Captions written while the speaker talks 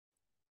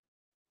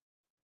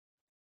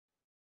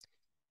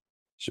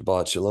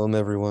Shabbat Shalom,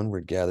 everyone. We're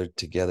gathered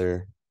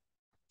together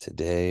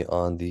today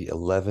on the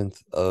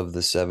 11th of the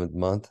 7th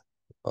month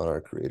on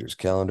our Creator's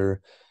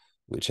calendar,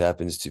 which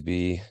happens to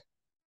be,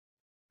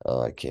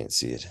 I can't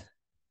see it,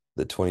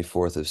 the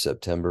 24th of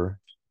September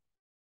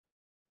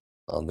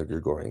on the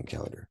Gregorian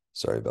calendar.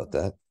 Sorry about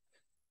that.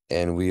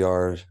 And we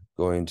are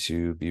going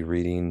to be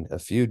reading a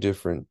few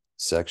different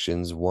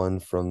sections, one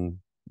from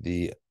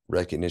the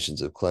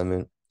Recognitions of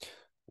Clement,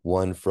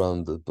 one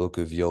from the book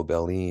of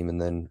Yobelim,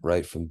 and then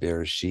right from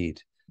Bereshit,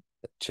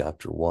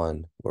 chapter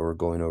 1, where we're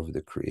going over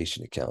the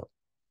creation account.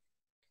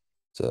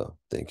 So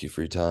thank you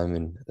for your time,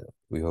 and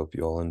we hope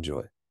you all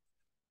enjoy.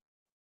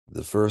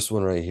 The first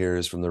one right here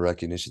is from the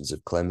Recognitions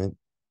of Clement.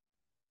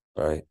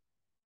 All right.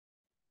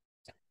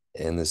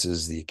 And this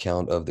is the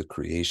account of the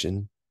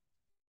creation.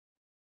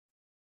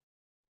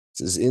 It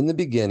says, in the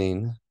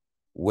beginning,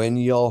 when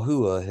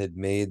Yahuwah had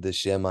made the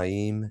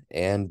Shemayim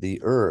and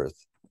the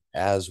earth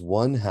as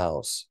one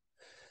house,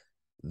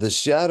 the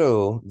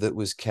shadow that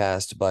was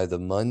cast by the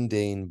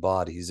mundane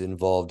bodies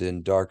involved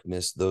in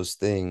darkness those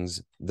things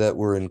that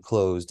were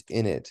enclosed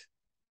in it.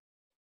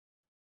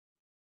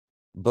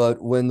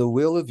 But when the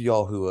will of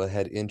Yahuwah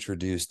had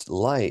introduced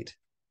light,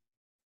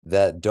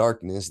 that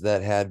darkness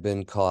that had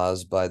been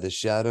caused by the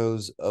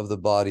shadows of the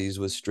bodies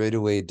was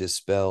straightway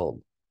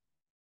dispelled.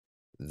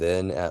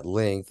 Then at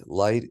length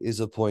light is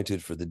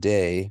appointed for the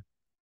day,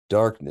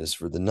 darkness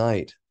for the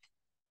night.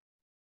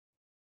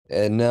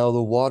 And now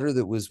the water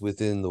that was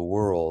within the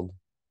world,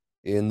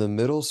 in the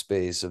middle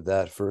space of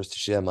that first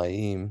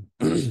Shemayim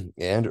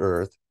and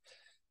earth,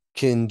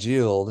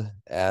 congealed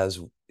as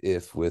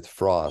if with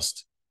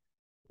frost,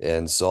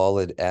 and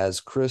solid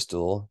as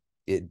crystal,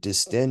 it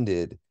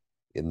distended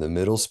in the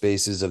middle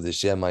spaces of the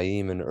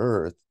Shemayim and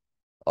earth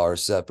are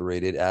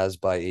separated as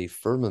by a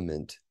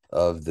firmament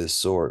of this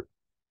sort.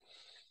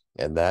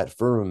 And that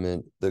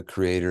firmament the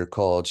Creator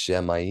called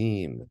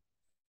Shemayim,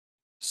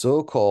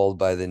 so called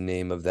by the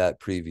name of that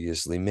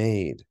previously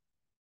made.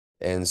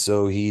 And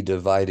so he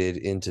divided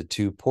into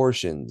two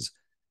portions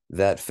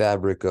that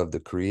fabric of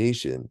the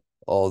creation,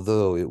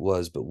 although it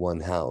was but one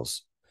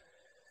house.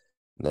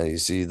 Now you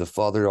see, the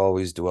Father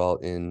always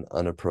dwelt in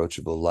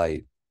unapproachable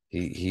light.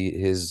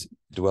 His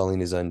dwelling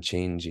is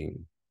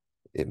unchanging,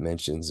 it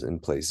mentions in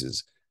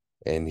places,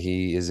 and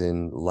he is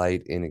in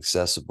light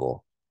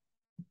inaccessible.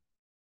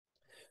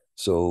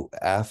 So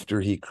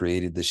after he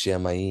created the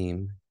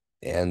Shemayim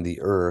and the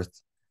earth,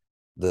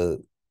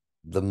 the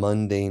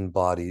mundane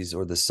bodies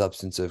or the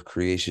substance of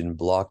creation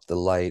blocked the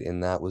light,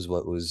 and that was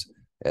what was,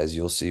 as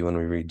you'll see when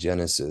we read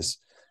Genesis,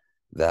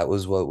 that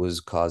was what was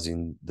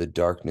causing the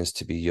darkness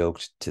to be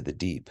yoked to the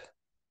deep,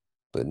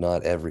 but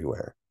not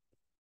everywhere.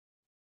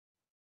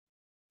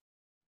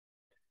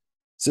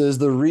 It says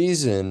the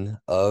reason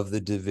of the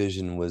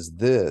division was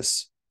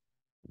this,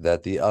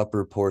 that the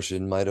upper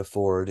portion might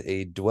afford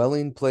a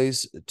dwelling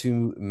place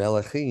to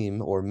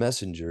melachim or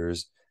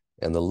messengers,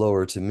 and the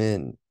lower to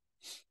men.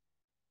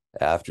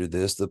 After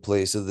this, the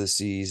place of the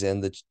seas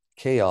and the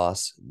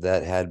chaos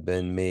that had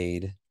been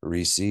made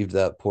received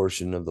that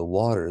portion of the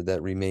water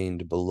that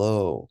remained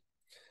below,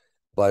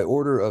 by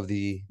order of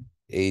the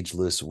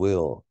ageless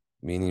will,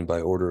 meaning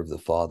by order of the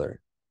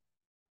Father.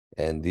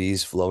 And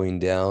these flowing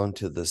down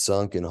to the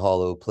sunk and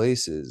hollow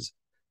places,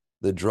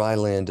 the dry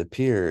land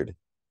appeared,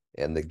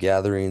 and the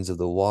gatherings of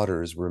the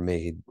waters were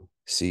made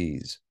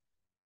seas.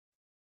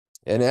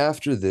 And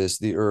after this,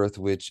 the earth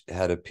which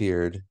had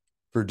appeared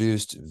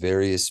produced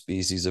various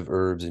species of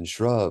herbs and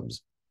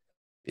shrubs.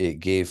 It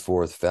gave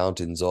forth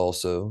fountains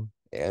also,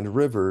 and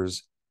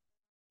rivers,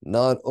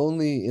 not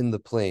only in the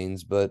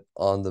plains, but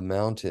on the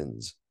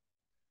mountains.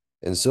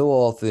 And so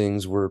all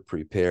things were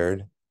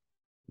prepared,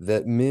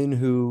 that men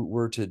who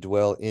were to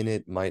dwell in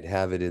it might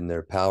have it in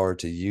their power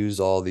to use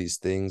all these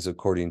things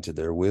according to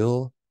their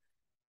will,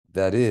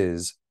 that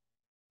is,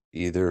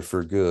 either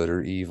for good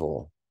or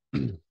evil.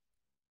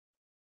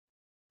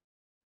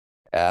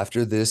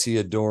 After this, he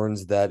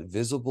adorns that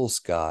visible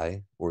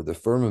sky, or the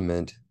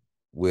firmament,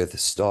 with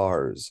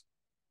stars.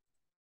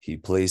 He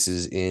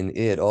places in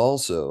it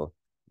also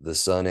the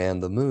sun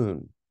and the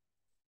moon,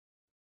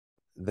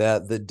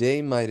 that the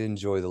day might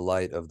enjoy the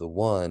light of the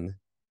one,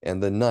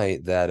 and the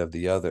night that of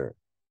the other,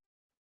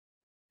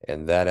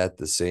 and that at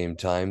the same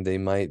time they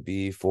might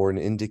be for an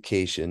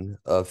indication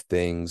of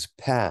things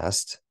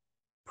past,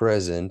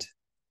 present,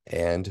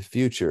 and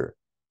future.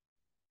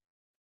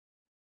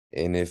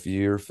 And if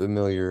you're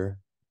familiar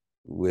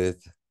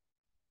with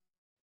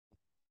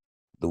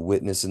The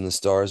Witness in the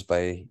Stars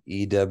by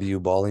E.W.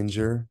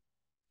 Bollinger,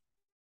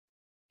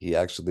 he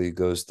actually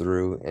goes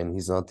through, and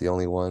he's not the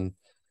only one.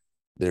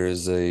 There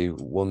is a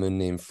woman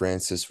named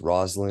Frances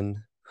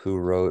Roslin who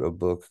wrote a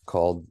book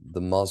called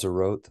The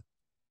Mazarot.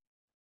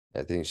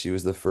 I think she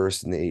was the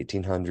first in the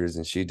 1800s,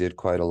 and she did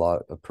quite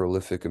a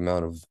prolific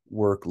amount of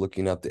work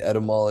looking up the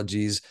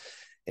etymologies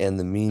and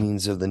the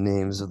meanings of the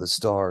names of the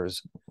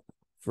stars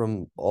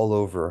from all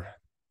over.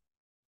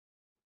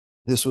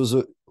 This was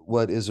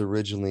what is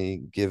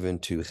originally given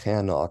to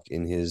Hanok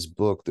in his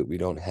book that we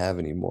don't have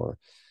anymore.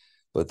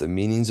 But the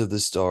meanings of the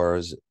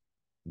stars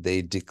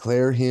They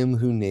declare him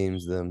who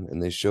names them,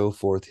 and they show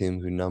forth him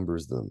who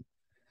numbers them.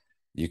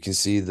 You can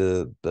see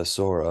the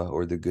Basora,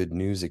 or the good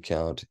news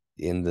account,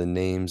 in the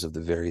names of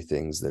the very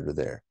things that are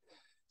there.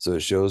 So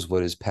it shows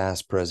what is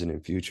past, present,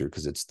 and future,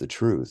 because it's the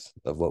truth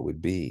of what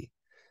would be.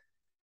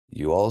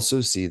 You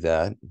also see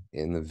that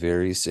in the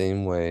very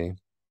same way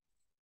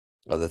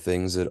of the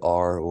things that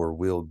are or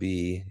will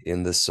be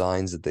in the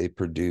signs that they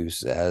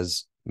produce,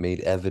 as made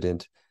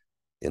evident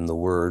in the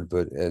word,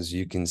 but as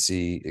you can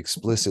see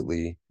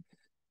explicitly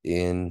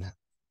in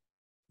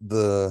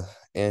the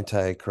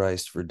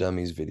Antichrist for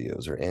Dummies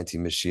videos, or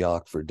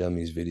Anti-Mashiach for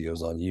Dummies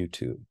videos on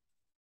YouTube.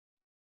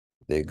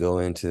 They go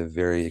into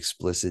very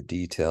explicit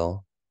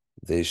detail.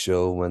 They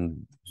show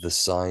when the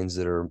signs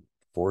that are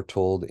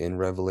foretold in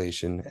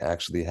Revelation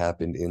actually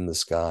happened in the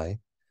sky,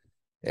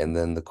 and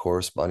then the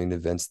corresponding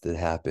events that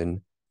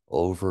happen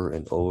over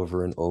and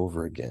over and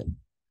over again.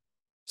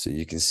 So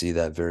you can see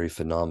that very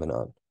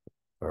phenomenon.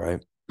 All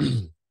right.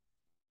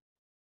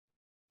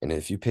 And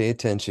if you pay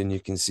attention, you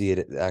can see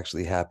it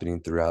actually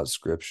happening throughout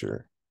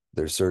scripture.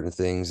 There's certain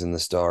things in the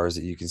stars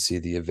that you can see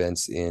the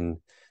events in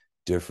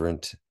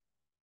different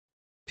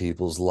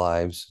people's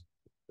lives.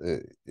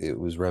 It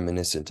was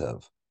reminiscent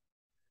of,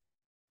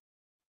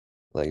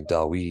 like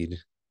Dawid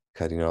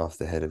cutting off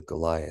the head of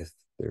Goliath.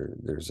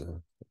 There's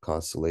a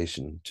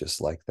constellation just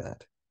like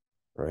that,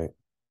 right?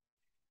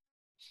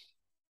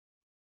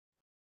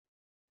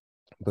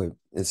 But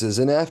it says,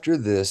 and after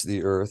this,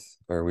 the earth,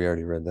 or we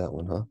already read that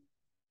one, huh?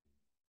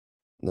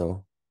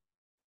 No.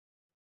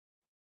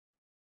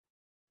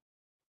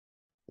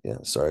 Yeah,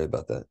 sorry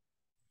about that.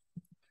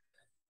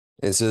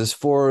 It says,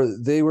 for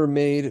they were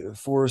made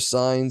for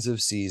signs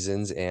of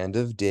seasons and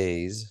of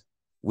days,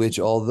 which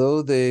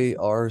although they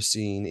are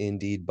seen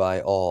indeed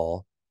by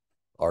all,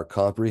 are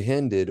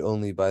comprehended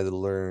only by the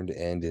learned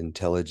and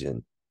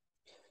intelligent.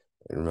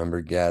 And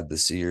remember, Gad the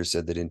seer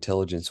said that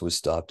intelligence was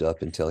stopped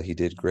up until he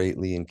did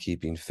greatly in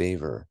keeping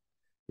favor.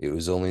 It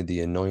was only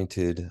the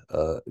anointed,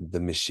 the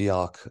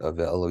Mashiach of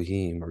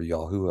Elohim, or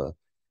Yahuwah,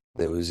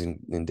 that was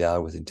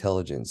endowed with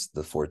intelligence,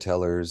 the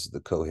foretellers,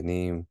 the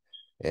Kohanim,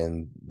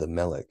 and the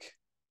Melech,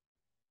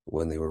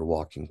 when they were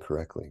walking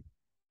correctly.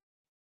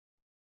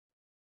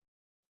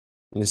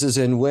 And it says,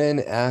 and when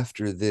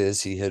after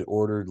this he had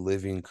ordered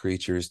living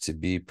creatures to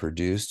be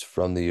produced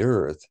from the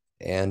earth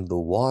and the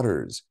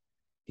waters,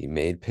 he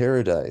made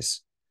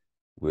paradise,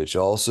 which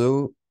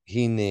also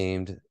he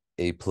named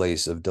a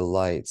place of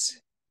delights,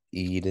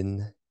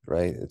 Eden,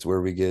 right? It's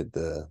where we get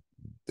the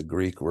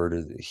Greek word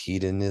of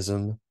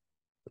hedonism,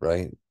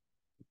 right?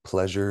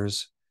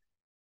 Pleasures.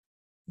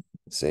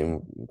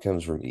 Same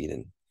comes from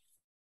Eden.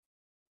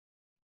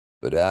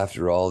 But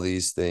after all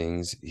these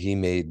things, he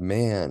made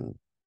man,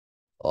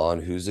 on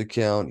whose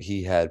account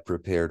he had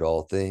prepared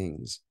all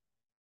things,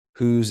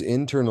 whose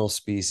internal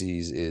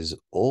species is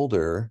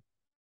older,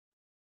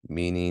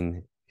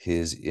 meaning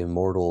his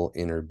immortal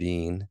inner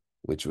being,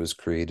 which was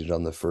created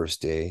on the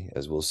first day,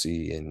 as we'll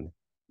see in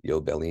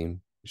Yobelim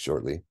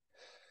shortly,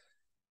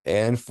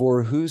 and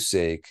for whose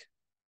sake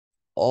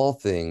all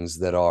things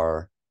that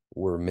are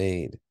were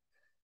made,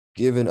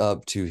 given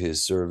up to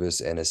his service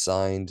and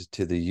assigned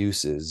to the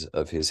uses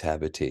of his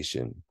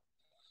habitation.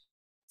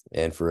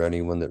 And for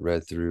anyone that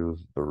read through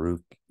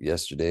Baruch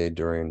yesterday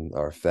during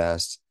our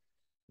fast,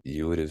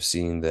 you would have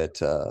seen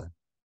that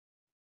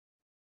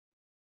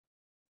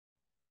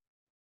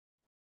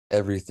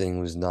everything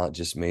was not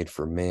just made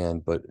for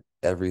man, but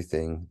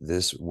everything,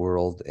 this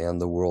world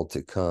and the world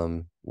to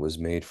come, was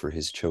made for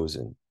his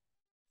chosen,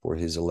 for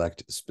his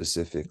elect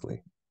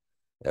specifically.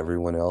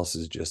 Everyone else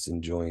is just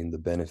enjoying the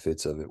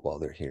benefits of it while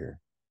they're here.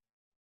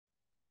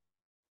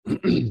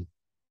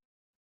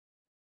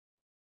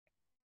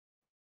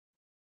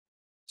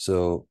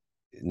 So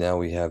now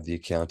we have the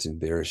account in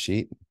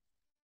Bereshit.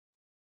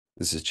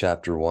 This is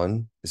chapter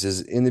 1. It says,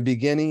 in the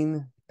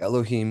beginning,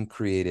 Elohim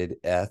created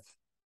Eth,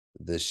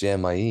 the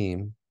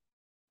Shamayim,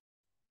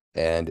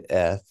 and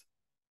Eth,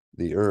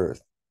 the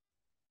earth.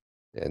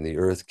 And the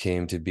earth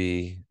came to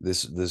be,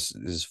 this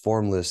is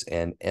formless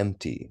and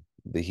empty.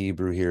 The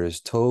Hebrew here is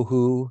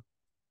tohu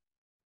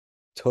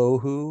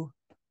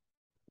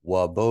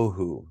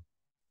wabohu,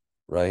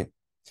 right?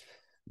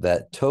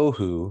 That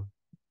tohu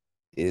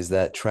is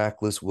that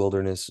trackless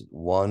wilderness,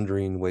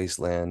 wandering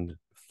wasteland,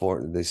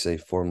 they say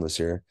formless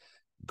here,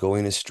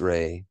 going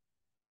astray,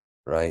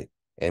 right?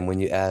 And when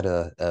you add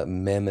a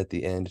mem at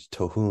the end,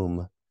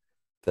 tohum,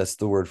 that's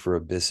the word for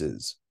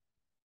abysses,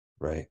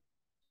 right?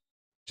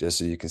 Just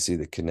so you can see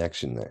the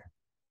connection there.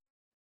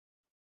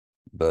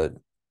 But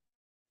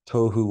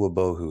tohu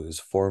wabohu is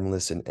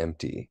formless and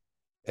empty,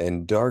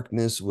 and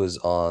darkness was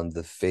on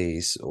the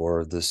face,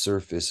 or the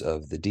surface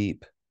of the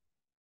deep,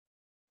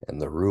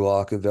 and the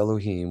Ruach of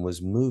Elohim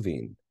was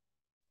moving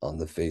on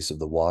the face of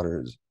the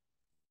waters.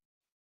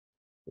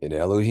 And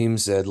Elohim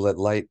said, let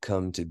light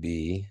come to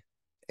be,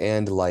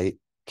 and light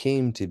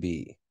came to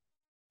be.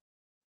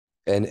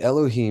 And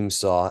Elohim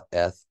saw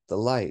Eth the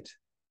light,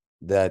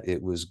 that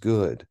it was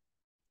good.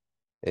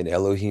 And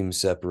Elohim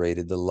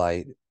separated the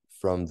light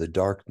from the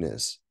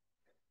darkness.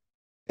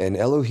 And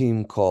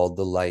Elohim called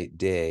the light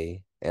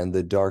day, and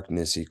the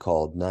darkness he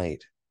called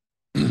night.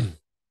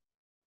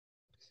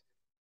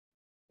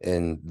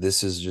 And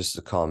this is just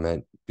a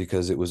comment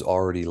because it was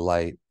already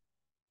light,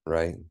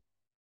 right?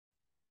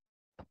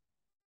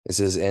 It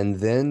says,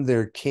 and then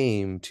there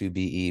came to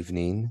be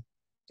evening,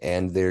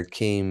 and there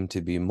came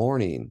to be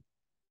morning,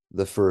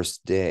 the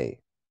first day.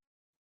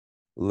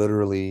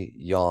 Literally,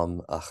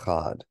 Yom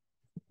Achad,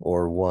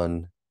 or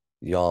one,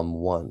 Yom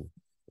one,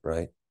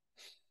 right?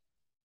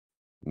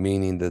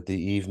 Meaning that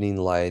the evening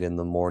light and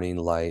the morning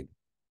light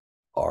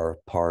are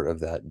part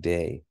of that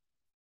day,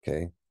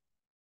 okay?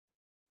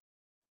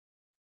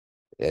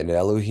 And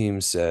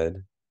Elohim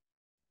said,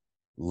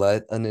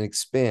 let an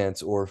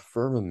expanse or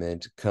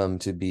firmament come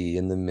to be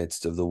in the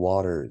midst of the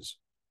waters,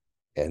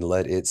 and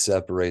let it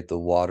separate the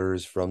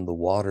waters from the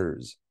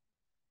waters.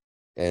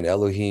 And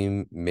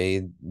Elohim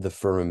made the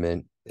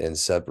firmament and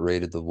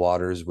separated the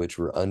waters which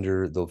were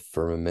under the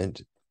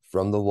firmament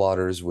from the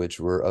waters which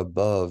were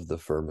above the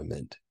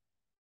firmament.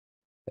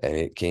 And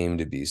it came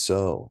to be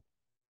so.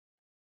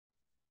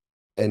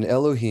 And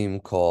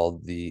Elohim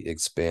called the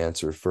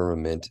expanse or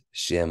firmament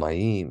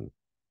Shamayim.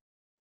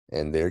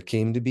 And there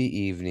came to be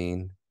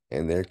evening,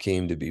 and there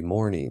came to be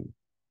morning,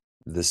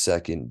 the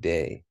second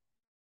day.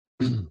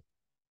 And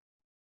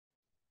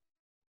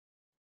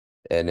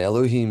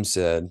Elohim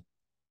said,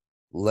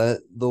 let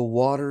the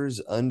waters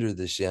under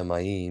the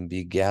Shamayim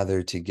be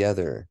gathered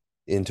together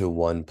into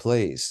one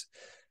place,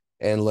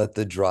 and let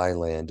the dry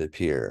land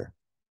appear.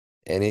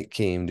 And it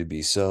came to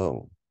be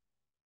so.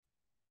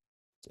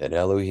 And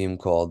Elohim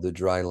called the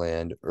dry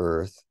land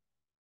earth,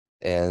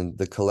 and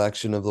the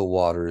collection of the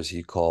waters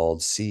he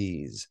called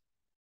seas.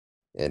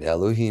 And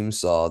Elohim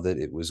saw that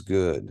it was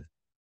good.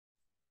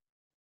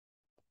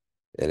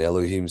 And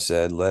Elohim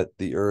said, let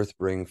the earth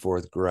bring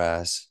forth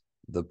grass,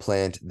 the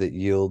plant that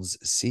yields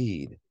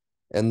seed,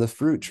 and the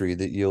fruit tree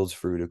that yields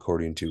fruit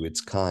according to its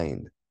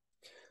kind,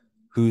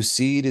 whose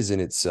seed is in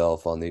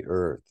itself on the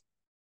earth.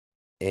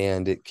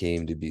 And it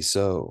came to be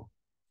so.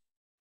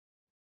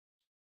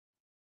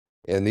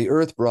 And the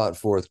earth brought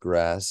forth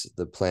grass,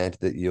 the plant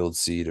that yields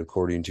seed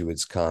according to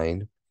its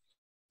kind,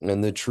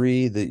 and the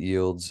tree that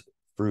yields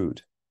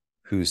fruit,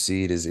 whose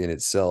seed is in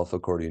itself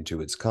according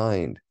to its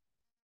kind.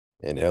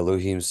 And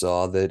Elohim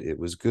saw that it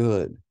was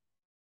good.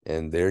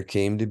 And there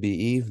came to be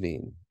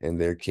evening, and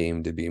there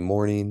came to be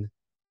morning,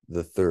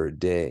 the third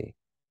day.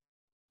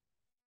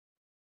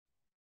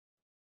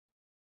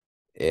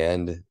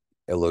 And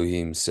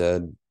Elohim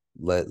said,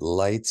 let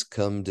lights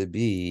come to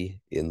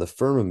be in the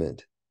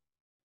firmament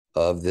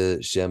of the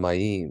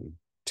Shemayim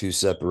to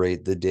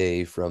separate the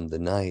day from the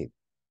night,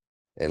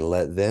 and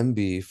let them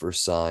be for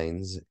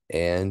signs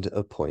and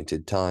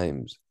appointed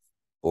times,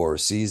 or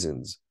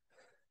seasons,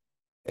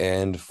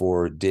 and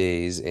for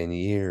days and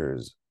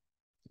years,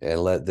 and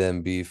let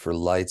them be for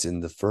lights in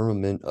the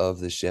firmament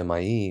of the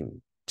Shemayim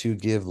to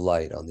give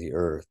light on the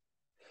earth.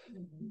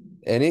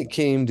 And it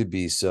came to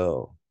be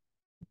so.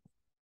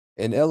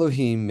 And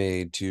Elohim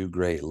made two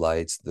great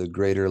lights, the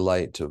greater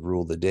light to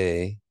rule the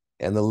day,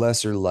 and the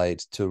lesser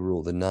light to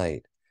rule the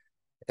night,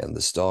 and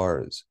the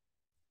stars.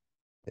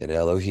 And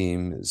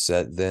Elohim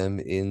set them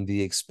in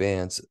the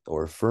expanse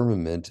or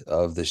firmament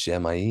of the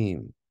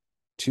Shemayim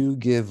to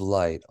give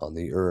light on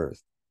the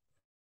earth,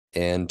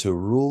 and to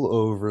rule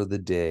over the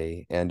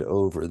day and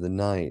over the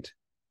night,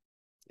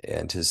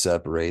 and to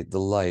separate the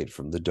light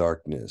from the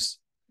darkness.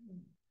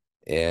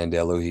 And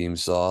Elohim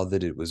saw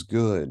that it was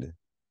good.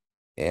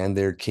 And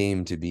there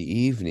came to be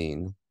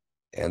evening,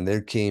 and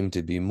there came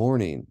to be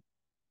morning,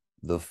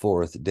 the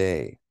fourth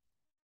day.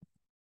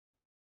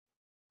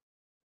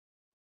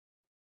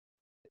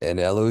 And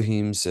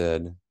Elohim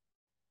said,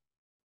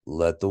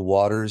 let the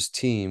waters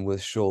teem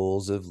with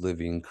shoals of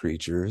living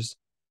creatures,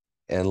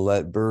 and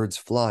let birds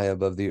fly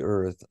above the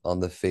earth on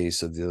the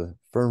face of the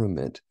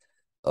firmament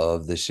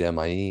of the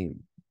Shemayim.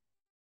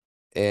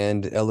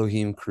 And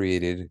Elohim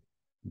created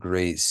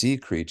great sea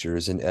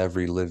creatures and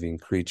every living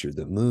creature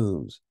that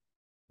moves,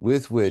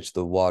 with which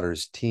the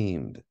waters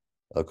teemed,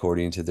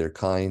 according to their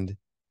kind,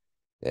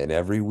 and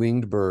every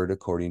winged bird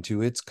according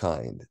to its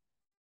kind.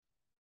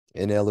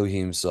 And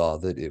Elohim saw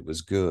that it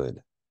was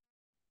good.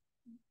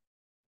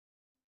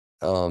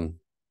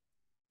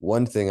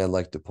 One thing I'd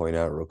like to point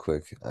out real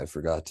quick, I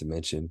forgot to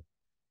mention,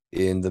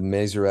 in the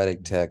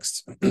Masoretic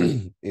text,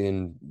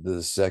 in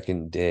the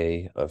second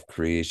day of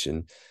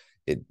creation,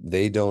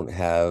 they don't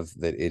have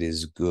that it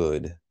is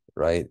good,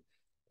 right?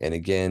 And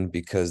again,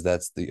 because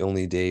that's the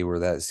only day where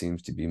that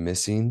seems to be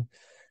missing,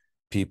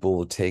 people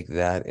will take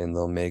that and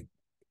they'll make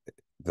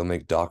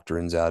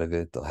doctrines out of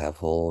it. They'll have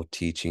whole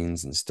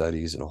teachings and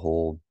studies and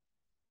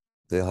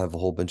they'll have a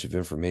whole bunch of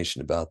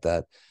information about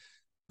that.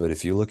 But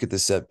if you look at the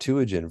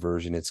Septuagint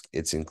version,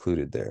 it's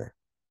included there.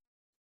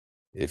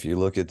 If you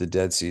look at the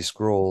Dead Sea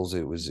Scrolls,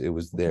 it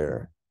was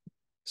there.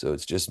 So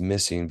it's just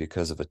missing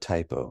because of a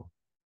typo.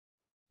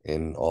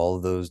 And all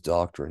of those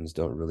doctrines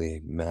don't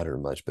really matter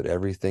much, but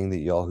everything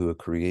that Yahuwah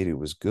created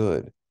was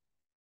good.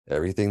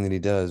 Everything that he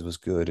does was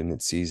good in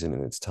its season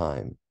and its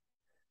time.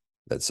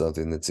 That's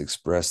something that's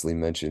expressly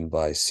mentioned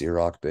by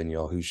Sirach ben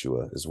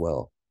Yahushua as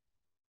well.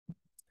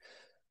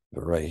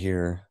 But right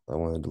here, I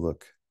wanted to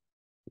look.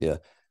 Yeah.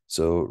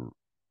 So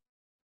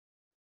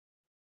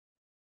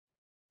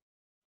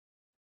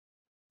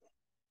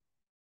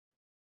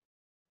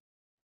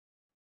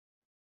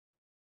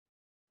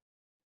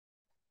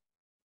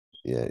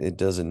yeah, it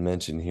doesn't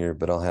mention here,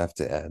 but I'll have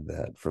to add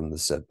that from the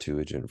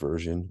Septuagint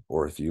version.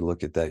 Or if you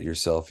look at that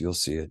yourself, you'll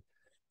see it.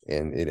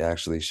 And it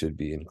actually should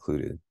be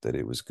included that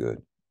it was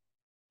good.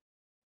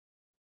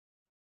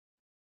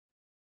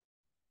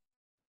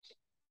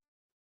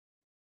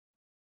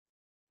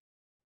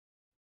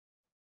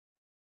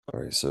 All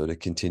right, so to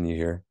continue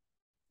here,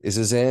 it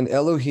says, and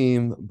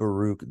Elohim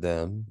Baruch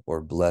them, or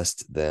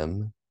blessed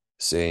them,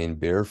 saying,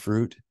 bear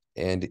fruit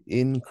and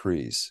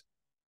increase.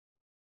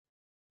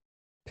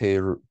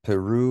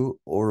 Peru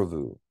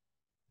Oravu,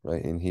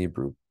 right, in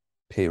Hebrew.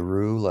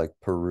 Peru, like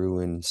Peru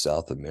in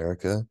South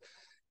America,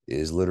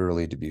 is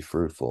literally to be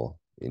fruitful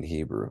in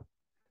Hebrew.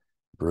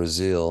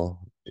 Brazil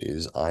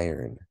is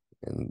iron,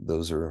 and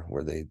those are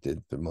where they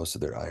did most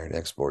of their iron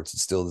exports.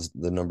 It's still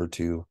the number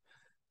 2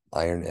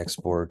 iron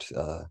export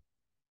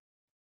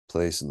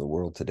place in the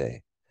world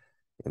today,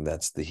 and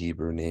that's the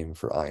Hebrew name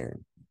for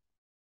iron.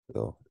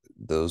 So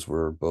those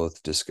were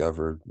both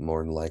discovered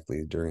more than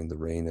likely during the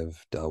reign of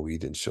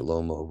Dawid and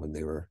Shlomo when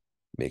they were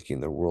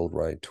making their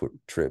worldwide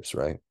trips,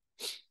 right?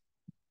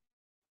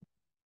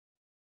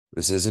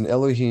 It says, and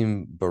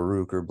Elohim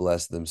Baruch, or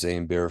bless them,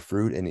 saying, bear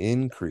fruit and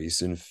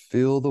increase and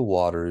fill the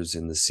waters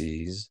in the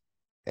seas,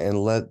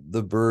 and let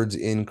the birds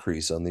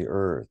increase on the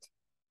earth.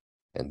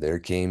 And there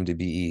came to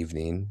be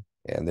evening,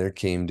 and there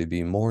came to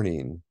be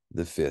morning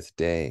the 5th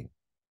day.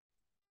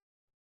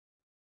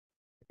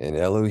 And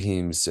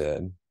Elohim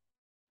said,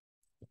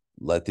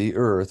 let the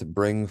earth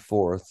bring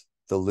forth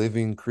the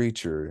living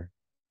creature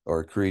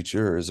or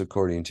creatures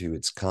according to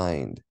its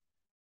kind,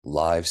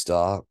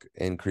 livestock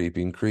and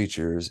creeping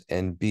creatures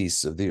and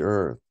beasts of the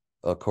earth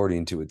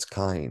according to its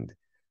kind.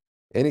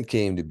 And it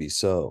came to be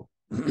so.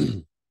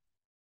 And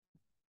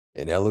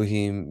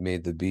Elohim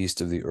made the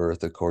beast of the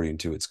earth according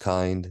to its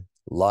kind,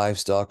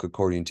 livestock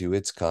according to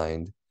its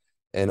kind,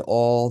 and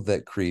all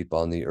that creep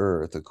on the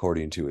earth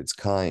according to its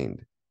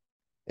kind.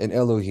 And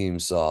Elohim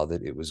saw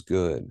that it was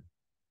good.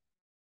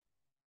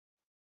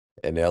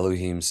 And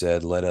Elohim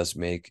said, let us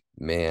make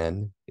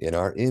man in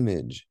our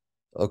image,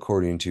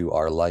 according to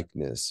our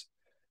likeness,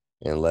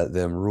 and let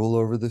them rule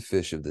over the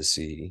fish of the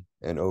sea,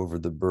 and over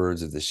the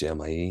birds of the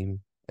Shamayim,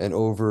 and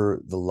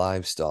over the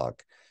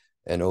livestock,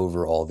 and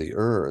over all the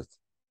earth,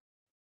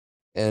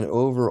 and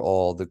over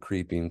all the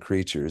creeping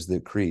creatures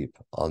that creep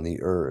on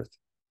the earth.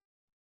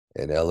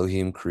 And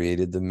Elohim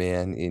created the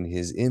man in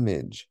his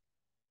image.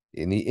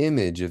 In the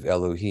image of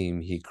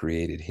Elohim, he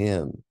created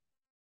him.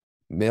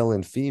 Male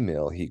and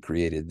female, he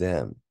created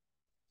them.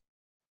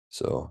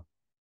 So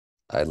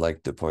I'd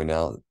like to point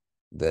out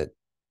that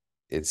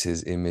it's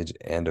his image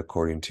and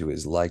according to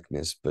his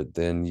likeness, but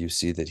then you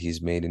see that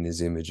he's made in his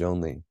image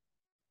only.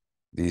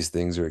 These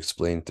things are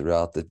explained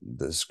throughout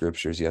the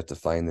scriptures. You have to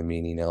find the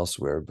meaning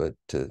elsewhere, but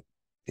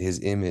his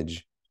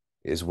image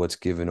is what's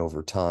given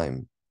over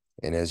time.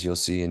 And as you'll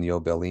see in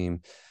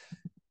Yobelim,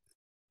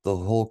 the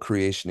whole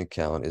creation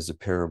account is a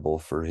parable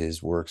for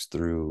his works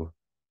through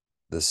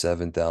the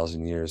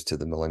 7,000 years to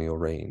the millennial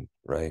reign,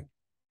 right?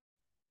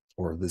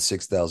 Or the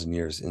 6,000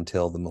 years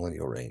until the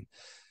millennial reign.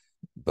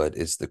 But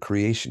it's the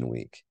creation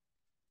week.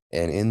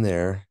 And in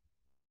there,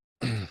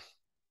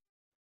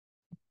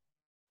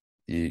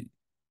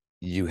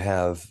 you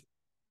have,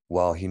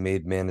 while he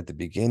made man at the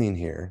beginning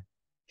here,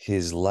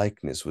 his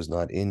likeness was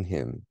not in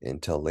him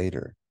until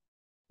later.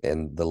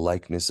 And the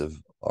likeness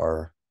of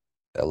our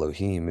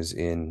Elohim is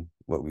in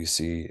what we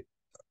see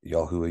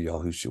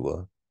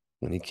Yahushua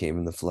when he came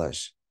in the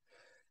flesh.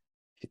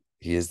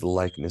 He is the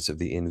likeness of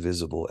the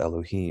invisible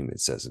Elohim, it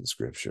says in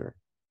scripture.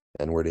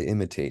 And we're to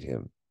imitate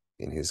him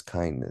in his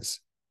kindness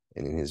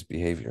and in his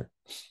behavior.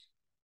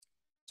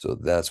 So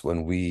that's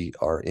when we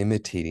are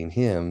imitating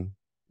him,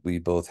 we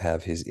both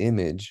have his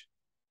image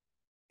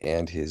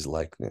and his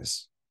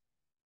likeness,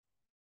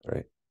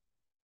 right?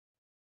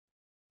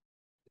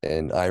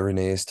 And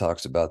Irenaeus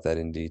talks about that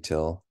in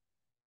detail.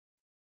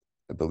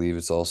 I believe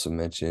it's also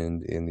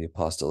mentioned in the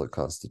Apostolic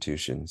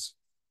Constitutions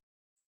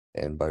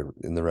and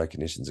in the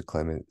Recognitions of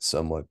Clement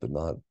somewhat, but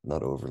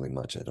not overly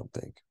much, I don't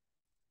think.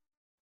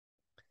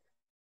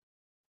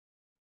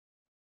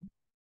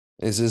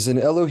 It says, in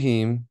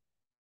Elohim,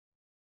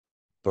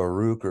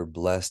 Baruch, or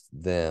blessed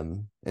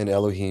them, and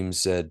Elohim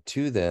said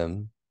to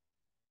them,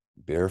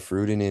 bear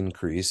fruit and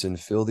increase, and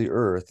fill the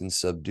earth and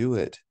subdue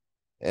it,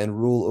 and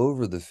rule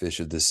over the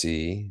fish of the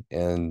sea,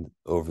 and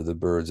over the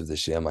birds of the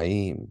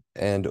Shamayim,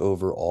 and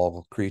over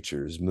all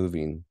creatures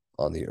moving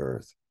on the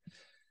earth.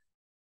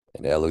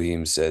 And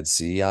Elohim said,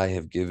 see, I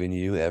have given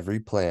you every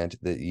plant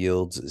that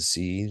yields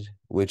seed,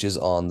 which is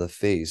on the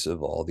face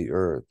of all the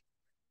earth,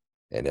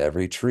 and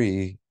every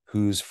tree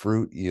whose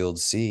fruit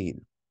yields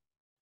seed.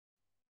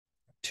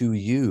 To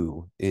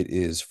you it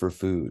is for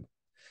food.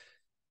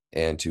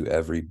 and to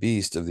every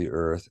beast of the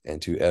earth,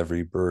 and to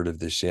every bird of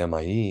the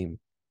Shamayim,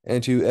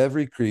 and to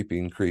every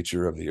creeping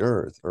creature of the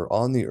earth, or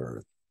on the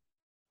earth,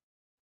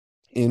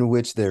 in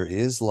which there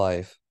is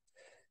life,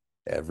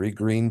 every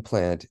green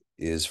plant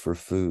is for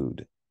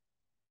food.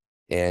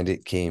 And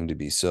it came to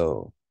be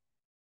so.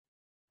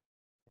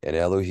 And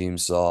Elohim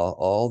saw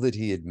all that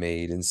he had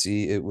made, and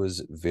see, it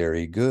was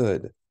very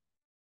good.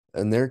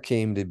 And there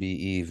came to be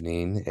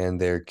evening,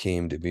 and there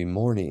came to be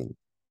morning,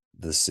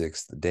 the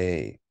sixth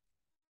day.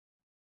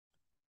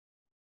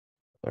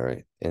 All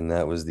right, and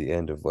that was the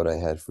end of what I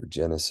had for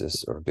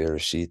Genesis, or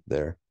Bereshit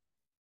there.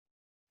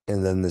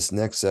 And then this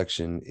next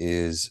section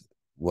is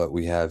what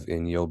we have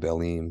in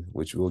Yobelim,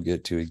 which we'll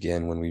get to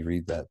again when we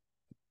read that,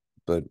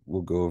 but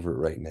we'll go over it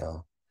right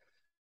now.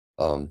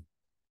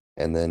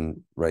 And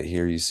then right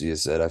here you see it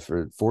said,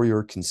 for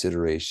your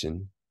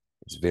consideration,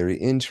 it's very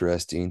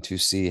interesting to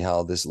see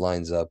how this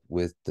lines up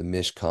with the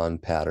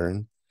Mishkan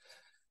pattern,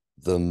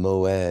 the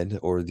Moed,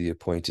 or the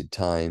appointed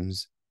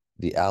times,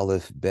 the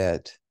Aleph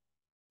Bet,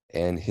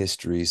 and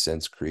history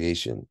since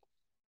creation.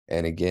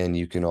 And again,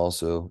 you can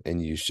also,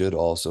 and you should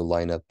also,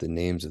 line up the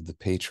names of the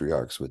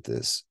patriarchs with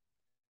this,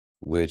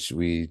 which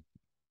we've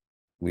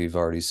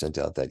already sent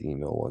out that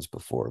email once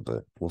before,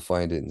 but we'll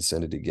find it and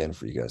send it again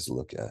for you guys to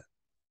look at.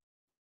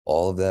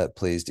 All of that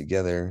plays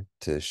together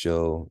to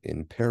show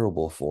in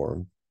parable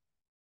form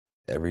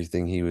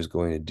everything he was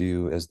going to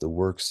do as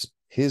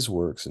his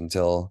works,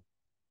 until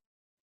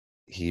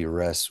he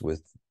rests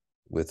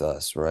with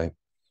us, right?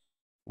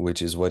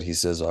 Which is what he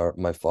says,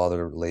 my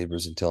father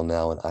labors until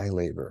now, and I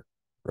labor,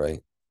 right?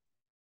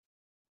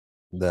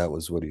 That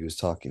was what he was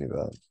talking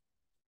about.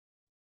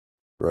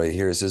 Right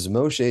here it says,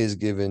 Moshe is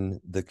given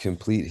the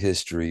complete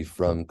history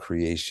from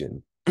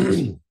creation.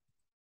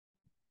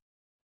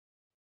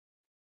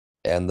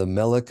 And the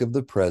Melech of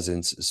the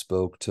presence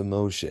spoke to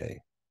Moshe.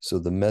 So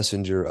the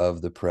messenger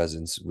of the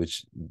presence,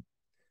 which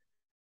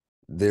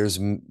there's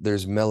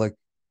Melech,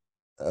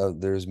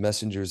 there's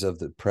messengers of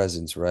the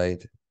presence,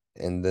 right?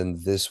 And then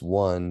this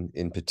one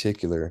in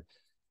particular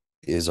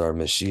is our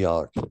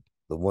Mashiach,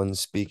 the one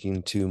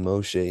speaking to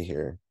Moshe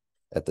here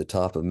at the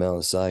top of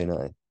Mount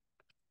Sinai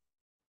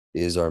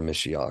is our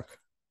Mashiach.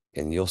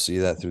 And you'll see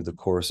that through the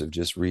course of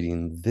just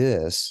reading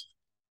this,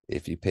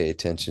 if you pay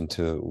attention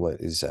to what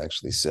is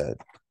actually said.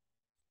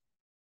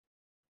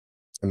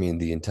 I mean,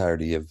 the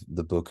entirety of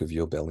the book of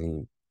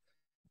Yobelim.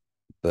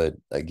 But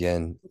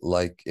again,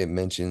 like it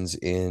mentions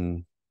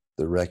in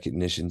the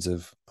Recognitions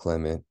of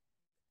Clement,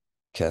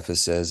 Kepha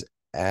says,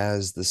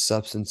 as the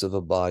substance of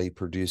a body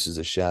produces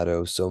a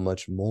shadow, so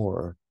much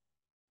more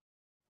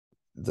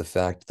the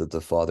fact that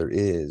the Father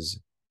is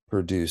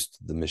produced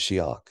the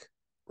Mashiach,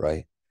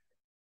 right?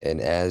 And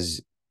as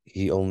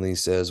he only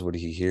says what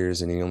he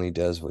hears and he only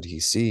does what he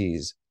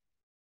sees,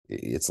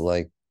 it's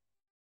like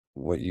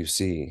what you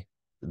see,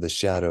 the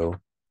shadow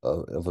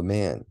of a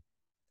man.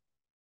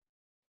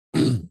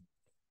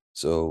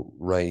 So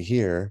right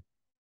here,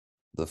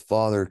 the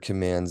Father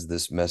commands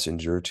this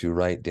messenger to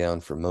write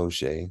down for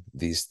Moshe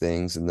these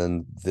things, and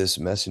then this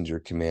messenger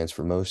commands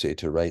for Moshe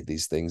to write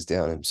these things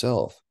down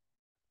himself.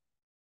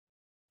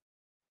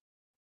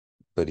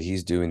 But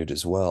he's doing it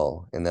as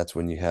well, and that's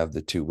when you have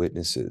the two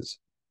witnesses.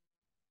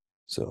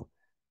 So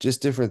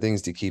just different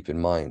things to keep in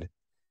mind.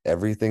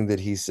 Everything that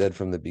he said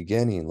from the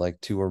beginning,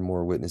 like 2 or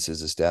more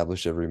witnesses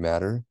establish every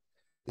matter,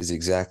 is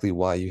exactly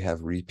why you have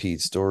repeat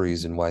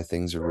stories and why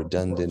things are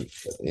redundant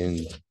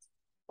in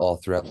all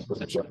throughout.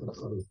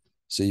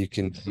 So you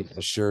can be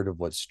assured of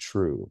what's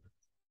true.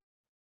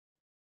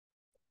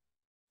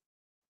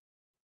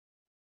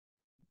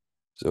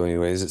 So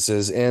anyways, it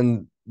says,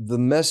 and the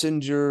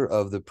messenger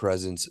of the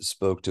presence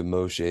spoke to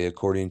Moshe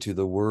according to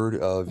the word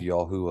of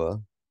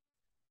Yahuwah,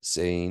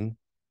 saying,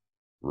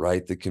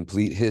 write the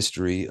complete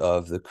history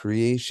of the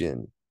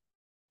creation.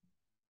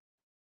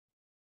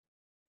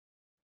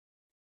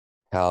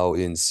 How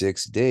in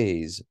 6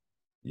 days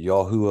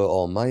Yahuwah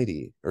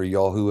Almighty, or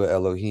Yahuwah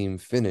Elohim,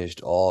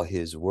 finished all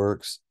his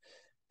works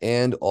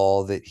and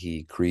all that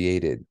he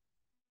created,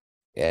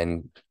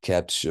 and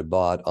kept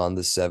Shabbat on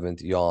the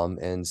 7th Yom,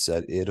 and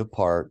set it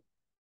apart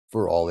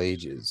for all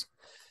ages,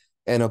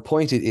 and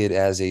appointed it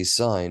as a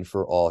sign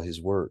for all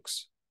his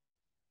works.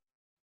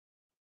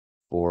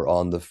 For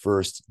on the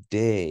first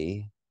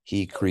day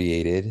he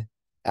created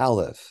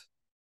Aleph,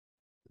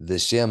 the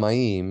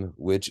Shamayim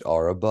which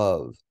are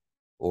above,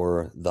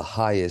 or the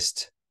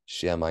highest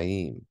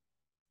Shamayim,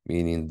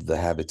 meaning the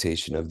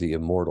habitation of the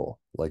immortal,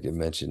 like it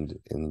mentioned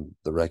in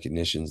the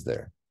Recognitions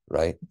there,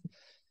 right?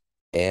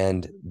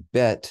 And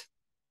Bet,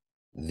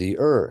 the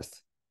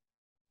earth,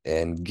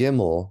 and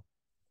Gimel,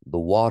 the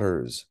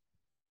waters,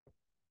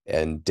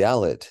 and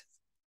Dalet,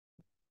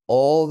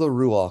 all the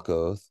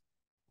Ruachoth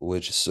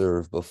which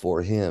serve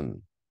before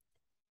him,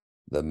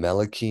 the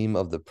Melachim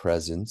of the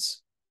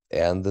presence,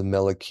 and the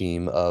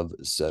Melachim of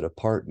set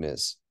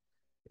apartness,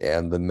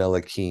 and the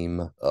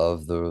Melachim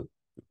of the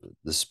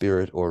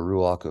spirit or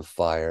Ruach of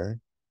fire,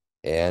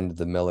 and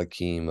the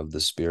Melachim of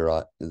the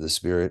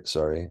spirit,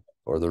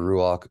 or the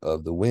Ruach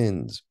of the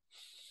winds,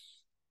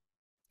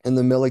 and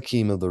the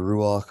Melachim of the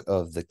Ruach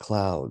of the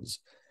clouds,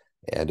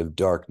 and of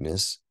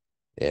darkness,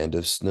 and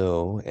of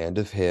snow, and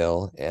of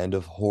hail, and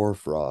of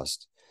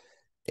hoarfrost,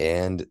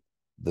 and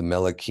the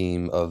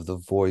Melachim of the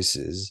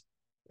voices,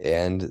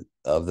 and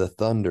of the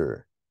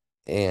thunder,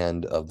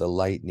 and of the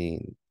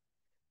lightning,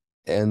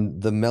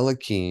 and the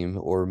Melachim,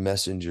 or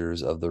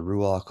messengers of the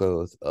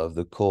Ruachoth of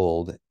the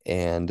cold,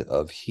 and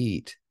of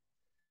heat,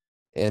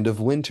 and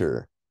of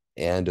winter,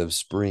 and of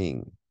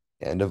spring,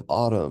 and of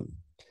autumn,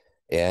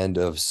 and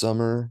of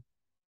summer,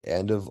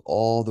 and of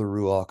all the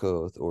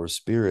Ruachoth, or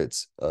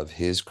spirits of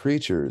his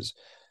creatures,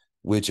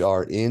 which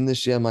are in the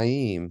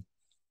Shemaim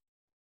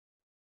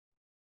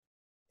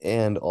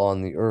and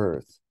on the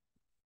earth.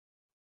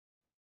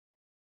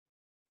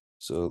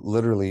 So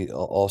literally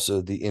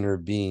also the inner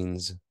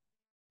beings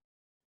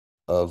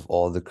of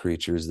all the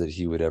creatures that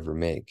he would ever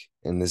make.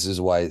 And this is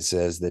why it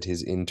says that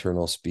his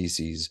internal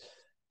species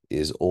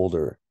is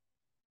older,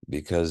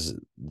 because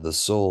the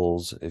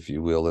souls, if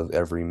you will, of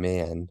every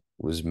man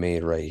was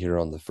made right here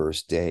on the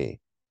first day.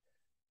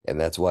 And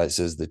that's why it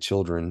says the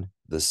children,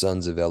 the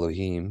sons of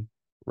Elohim,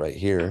 right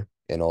here,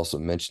 and also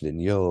mentioned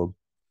in Job,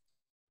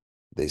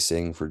 they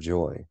sang for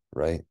joy,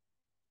 right?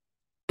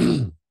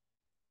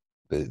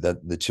 But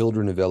that the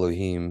children of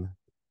Elohim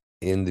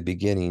in the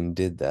beginning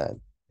did that,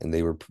 and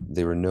they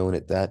were known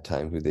at that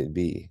time who they'd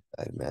be,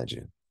 I'd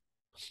imagine.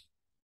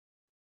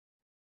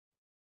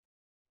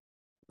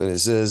 But it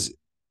says,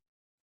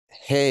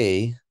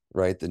 hey,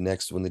 right, the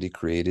next one that he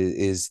created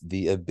is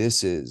the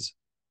abysses,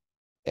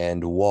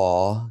 and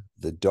Wa,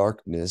 the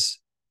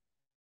darkness,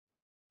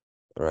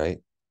 right?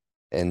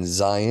 And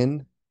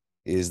Zion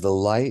is the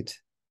light,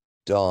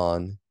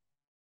 dawn,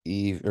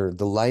 eve, or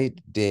the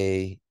light,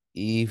 day,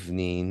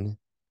 evening,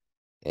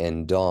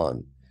 and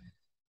dawn.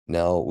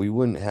 Now, we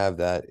wouldn't have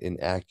that in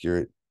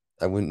accurate,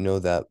 I wouldn't know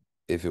that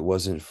if it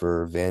wasn't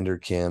for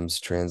Vanderkam's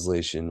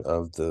translation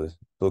of the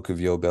Book of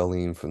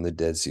Yobelim from the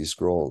Dead Sea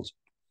Scrolls.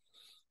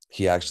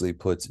 He actually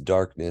puts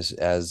darkness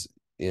as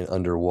in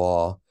under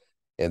Wa,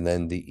 and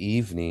then the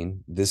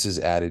evening, this is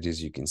added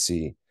as you can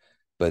see,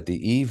 but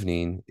the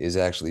evening is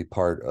actually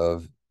part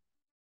of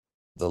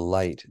the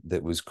light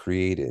that was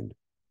created,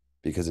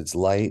 because it's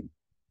light,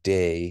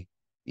 day,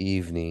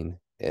 evening,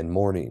 and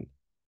morning.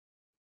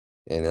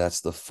 And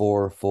that's the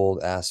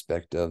fourfold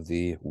aspect of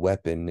the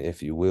weapon,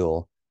 if you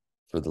will,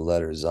 for the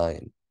letter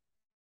Zion.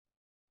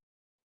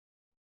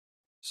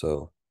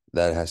 So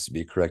that has to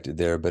be corrected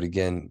there. But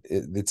again,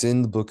 it's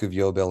in the Book of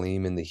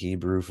Yobelim in the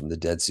Hebrew from the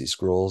Dead Sea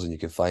Scrolls, and you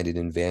can find it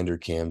in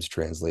Vanderkam's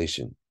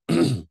translation.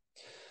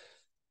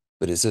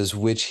 But it says,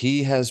 which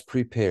he has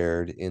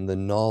prepared in the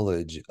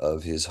knowledge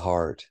of his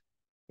heart.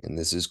 And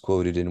this is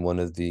quoted in one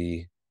of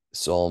the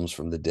Psalms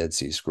from the Dead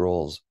Sea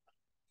Scrolls.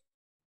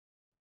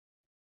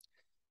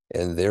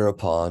 And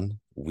thereupon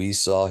we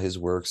saw his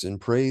works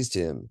and praised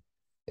him,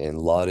 and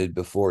lauded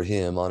before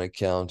him on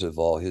account of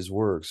all his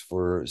works.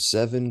 For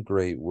 7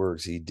 great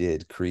works he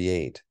did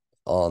create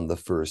on the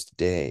first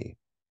day.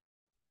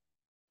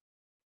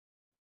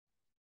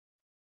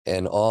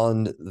 And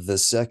on the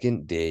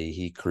second day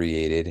he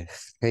created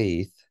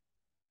Chayth.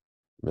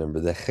 Remember,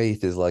 the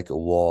Chayth is like a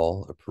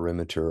wall, a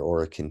perimeter,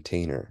 or a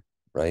container,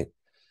 right?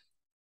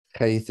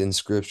 Chayth in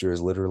scripture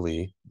is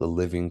literally the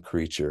living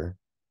creature,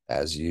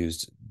 as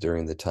used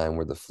during the time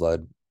where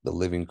the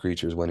living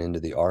creatures went into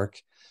the ark.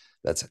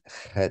 That's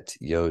Het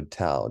Yod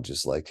Tau,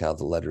 just like how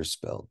the letter's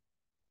spelled.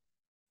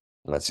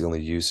 And that's the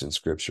only use in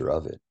scripture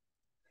of it.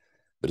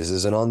 But it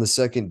says, and on the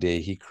second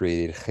day he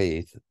created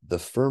Chayth, the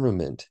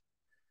firmament,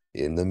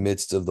 in the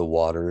midst of the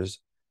waters,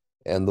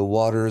 and the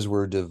waters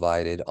were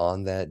divided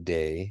on that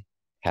day.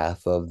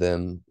 Half of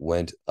them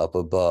went up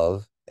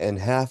above, and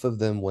half of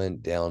them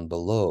went down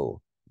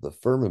below the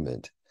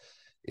firmament,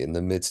 in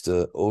the midst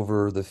of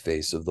over the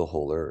face of the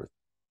whole earth.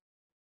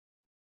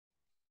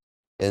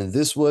 And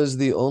this was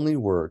the only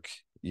work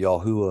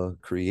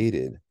Yahuwah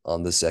created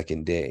on the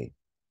second day.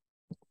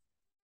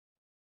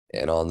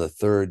 And on the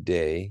third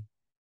day,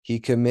 he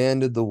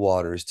commanded the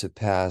waters to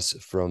pass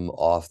from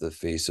off the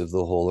face of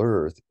the whole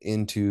earth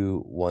into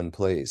one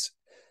place,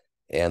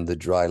 and the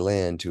dry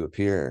land to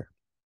appear.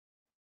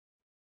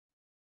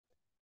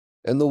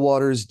 And the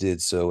waters did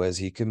so as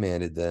he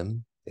commanded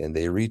them, and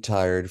they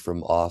retired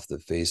from off the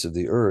face of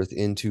the earth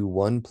into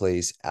one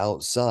place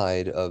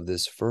outside of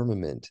this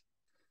firmament,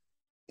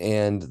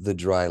 and the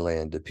dry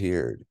land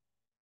appeared.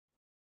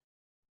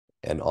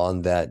 And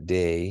on that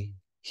day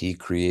he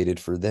created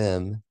for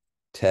them,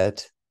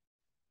 Tet,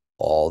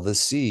 all the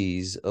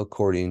seas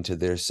according to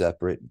their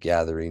separate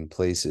gathering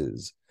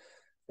places,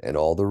 and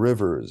all the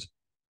rivers,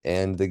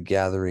 and the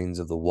gatherings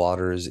of the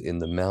waters in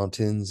the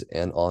mountains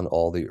and on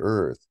all the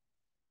earth,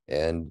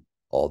 and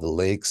all the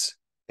lakes,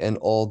 and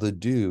all the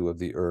dew of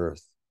the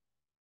earth.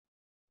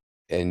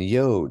 And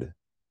Yod,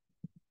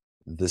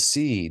 the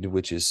seed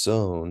which is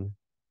sown,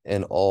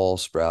 and all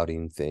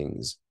sprouting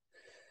things.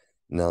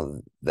 Now,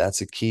 that's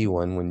a key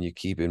one when you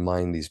keep in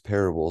mind these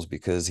parables,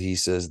 because he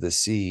says the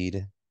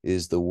seed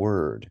is the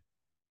word.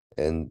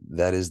 And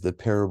that is the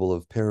parable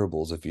of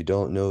parables. If you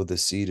don't know the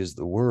seed is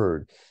the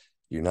word,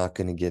 you're not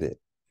going to get it.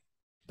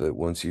 But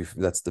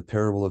that's the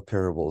parable of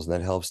parables, and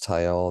that helps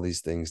tie all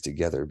these things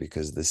together,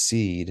 because the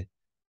seed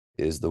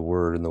is the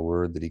word, and the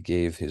word that he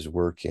gave his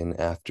work in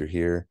after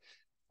here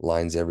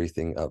lines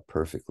everything up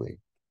perfectly.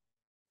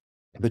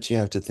 But you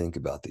have to think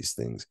about these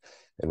things.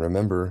 And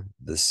remember,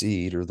 the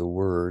seed or the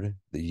word,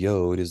 the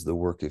yod, is the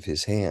work of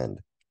his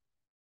hand,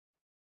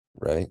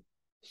 right?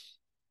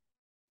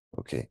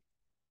 Okay.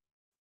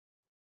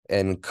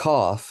 And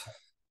kaf,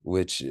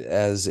 which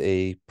as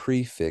a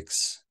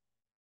prefix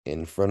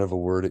in front of a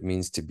word, it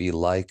means to be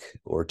like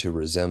or to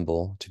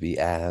resemble, to be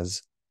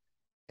as.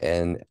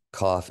 And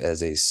kaf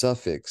as a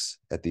suffix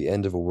at the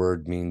end of a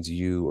word means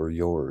you or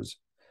yours.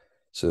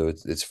 So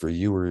it's for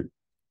you or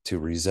to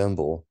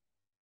resemble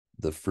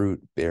the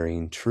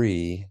fruit-bearing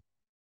tree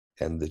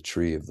and the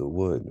tree of the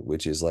wood,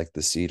 which is like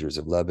the cedars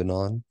of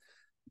Lebanon,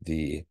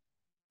 the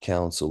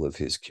counsel of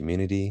his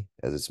community,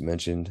 as it's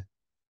mentioned,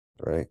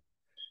 right?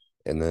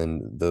 And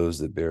then those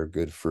that bear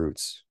good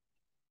fruits.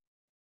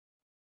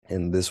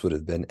 And this would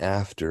have been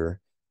after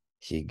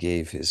he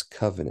gave his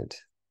covenant,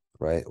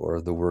 right?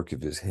 Or the work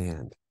of his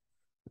hand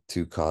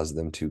to cause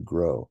them to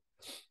grow.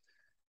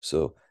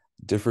 So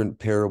different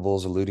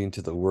parables alluding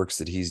to the works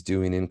that he's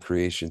doing in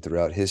creation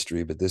throughout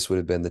history, but this would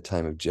have been the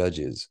time of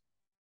Judges,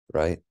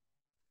 right?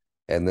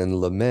 And then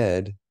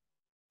Lamed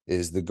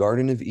is the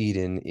Garden of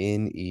Eden,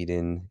 in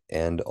Eden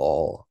and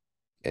all.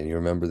 And you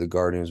remember the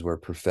garden is where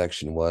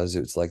perfection was.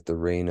 It's like the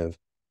reign of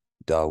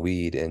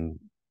Dawid and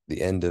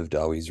the end of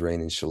Dawid's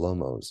reign in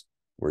Shlomo's,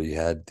 where you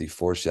had the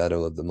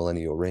foreshadow of the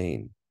millennial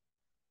reign.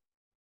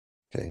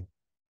 Okay.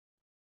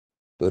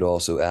 But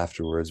also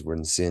afterwards,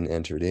 when sin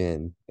entered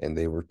in and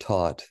they were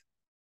taught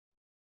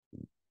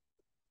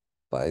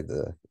by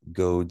the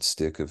goad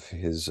stick of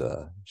his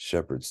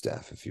shepherd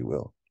staff, if you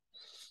will.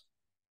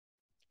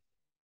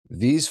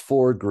 These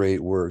four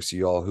great works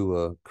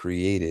Yahuwah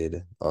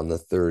created on the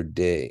third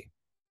day.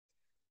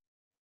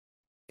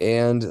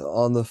 And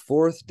on the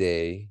fourth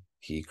day,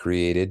 he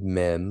created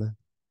Mem,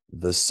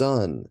 the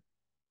sun,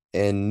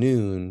 and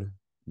Noon,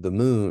 the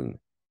moon,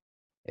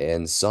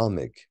 and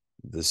Samik,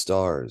 the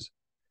stars,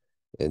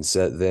 and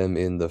set them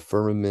in the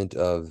firmament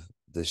of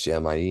the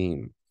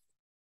Shamayim,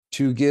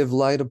 to give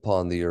light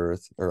upon the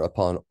earth, or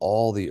upon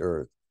all the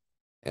earth,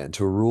 and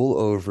to rule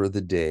over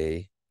the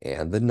day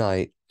and the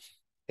night,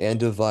 and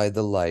divide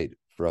the light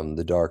from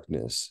the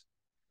darkness.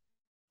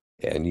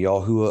 And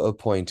Yahuwah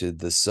appointed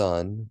the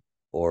sun,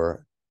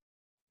 or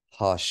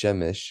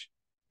Ha-Shemesh,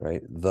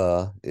 right?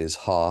 The is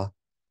Ha,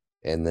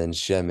 and then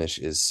Shemesh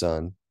is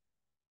sun.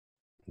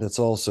 That's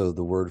also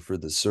the word for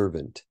the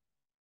servant,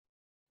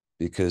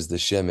 because the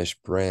Shemesh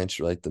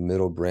branch, right, the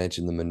middle branch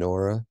in the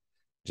menorah,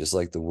 just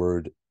like the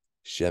word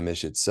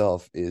Shemesh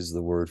itself is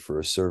the word for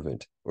a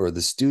servant, or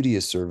the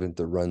studious servant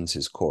that runs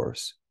his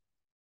course.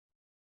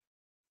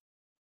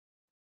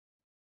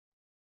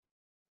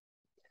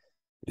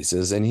 He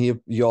says, and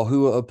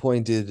Yahuwah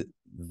appointed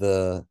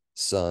the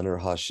sun, or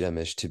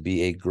Hashemesh, to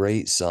be a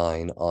great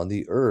sign on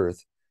the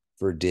earth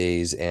for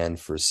days and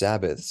for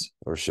Sabbaths,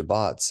 or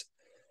Shabbats,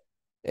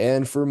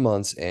 and for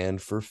months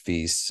and for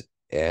feasts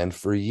and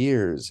for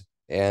years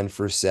and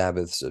for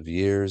Sabbaths of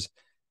years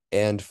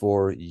and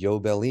for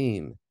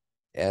Yobelim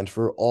and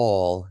for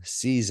all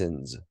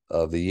seasons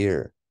of the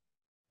year.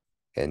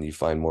 And you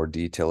find more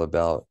detail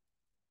about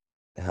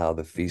how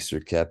the feasts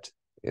are kept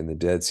in the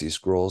Dead Sea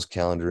Scrolls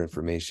calendar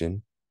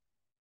information.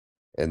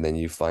 And then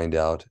you find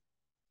out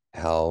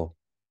how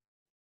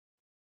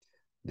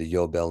the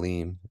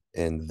Yobelim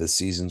and the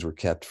seasons were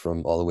kept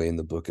from all the way in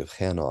the book of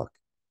Hanok,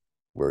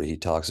 where he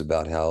talks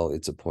about how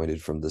it's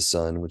appointed from the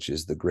sun, which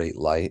is the great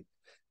light,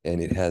 and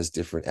it has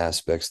different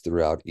aspects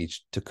throughout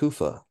each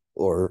takufa,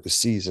 or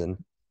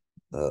season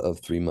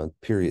of 3-month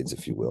periods,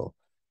 if you will.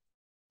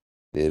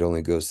 It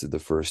only goes through the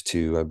first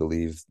two, I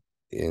believe.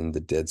 In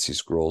the Dead Sea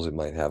Scrolls, it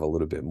might have a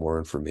little bit more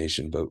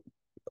information, but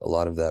a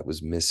lot of that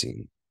was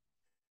missing.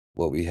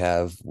 What we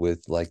have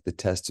with like the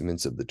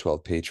testaments of the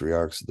 12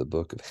 patriarchs of the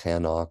book of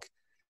Hanok,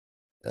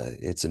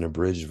 it's an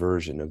abridged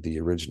version of the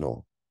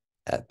original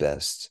at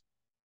best.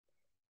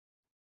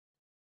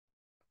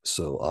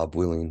 So, Ob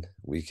willing,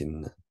 we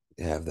can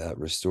have that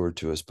restored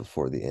to us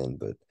before the end.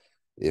 But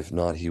if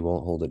not, he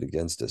won't hold it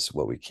against us,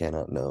 what we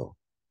cannot know.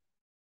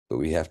 But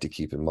we have to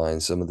keep in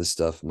mind some of the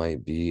stuff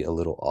might be a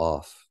little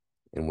off.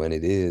 And when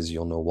it is,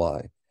 you'll know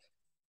why.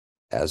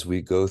 As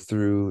we go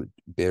through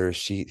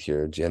Bereshit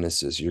here,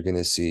 Genesis, you're going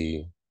to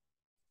see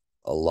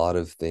a lot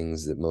of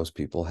things that most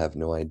people have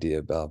no idea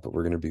about, but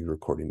we're going to be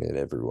recording it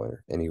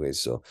everywhere anyway.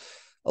 So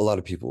a lot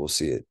of people will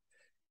see it.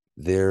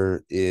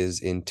 There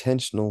is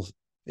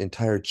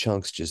entire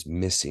chunks just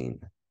missing.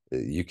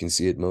 You can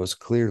see it most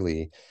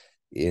clearly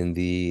in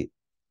the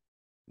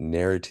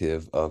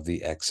narrative of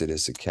the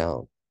Exodus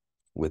account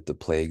with the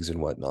plagues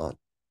and whatnot,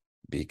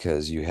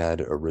 because you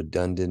had a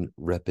redundant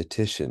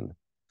repetition.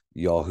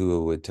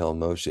 Yahuwah would tell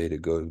Moshe to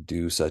go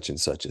do such and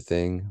such a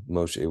thing.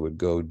 Moshe would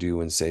go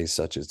do and say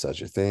such and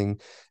such a thing.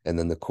 And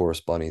then the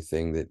corresponding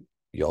thing that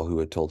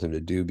Yahuwah told him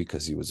to do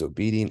because he was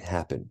obedient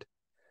happened.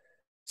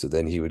 So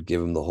then he would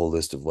give him the whole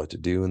list of what to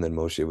do, and then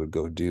Moshe would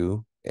go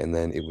do, and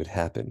then it would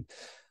happen.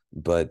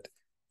 But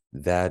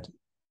that,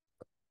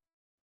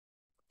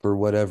 for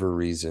whatever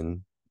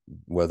reason,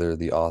 whether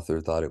the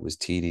author thought it was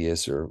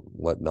tedious or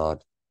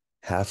whatnot,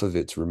 half of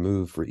it's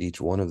removed for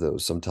each one of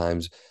those.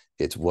 Sometimes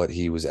it's what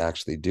he was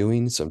actually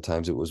doing.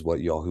 Sometimes it was what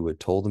Yahuwah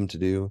told him to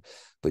do.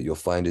 But you'll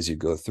find as you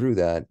go through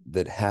that,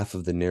 that half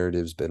of the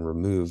narrative's been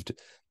removed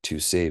to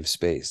save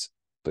space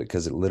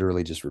because it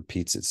literally just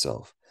repeats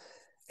itself.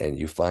 And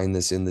you find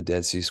this in the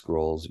Dead Sea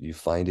Scrolls. You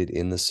find it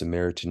in the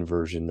Samaritan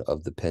version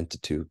of the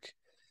Pentateuch.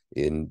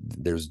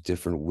 There's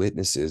different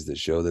witnesses that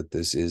show that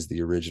this is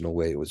the original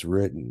way it was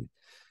written.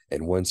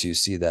 And once you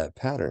see that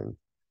pattern,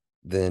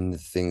 then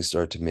things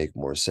start to make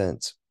more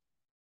sense.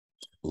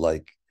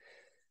 Like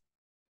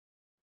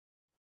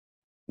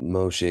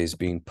Moshe's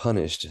being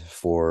punished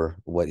for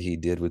what he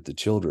did with the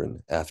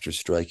children after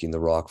striking the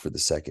rock for the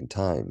second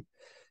time.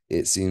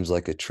 It seems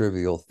like a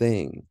trivial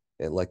thing,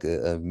 like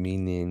a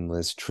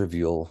meaningless,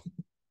 trivial,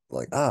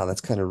 like,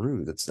 that's kind of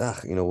rude. That's,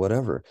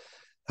 whatever.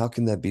 How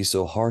can that be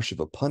so harsh of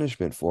a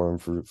punishment for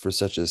him for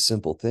such a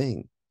simple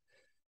thing?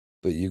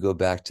 But you go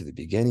back to the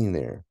beginning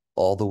there,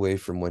 all the way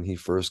from when he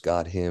first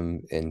got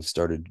him and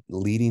started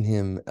leading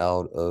him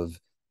out of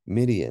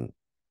Midian.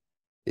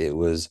 It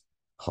was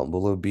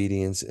humble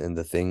obedience and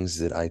the things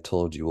that I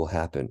told you will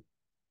happen.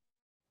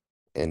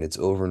 And it's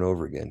over and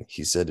over again.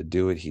 He said to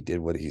do it. He did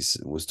what he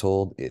was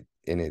told.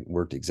 And it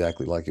worked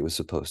exactly like it was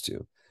supposed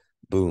to.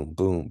 Boom,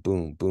 boom,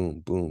 boom,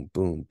 boom, boom,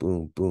 boom,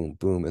 boom, boom,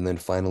 boom. And then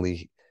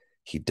finally,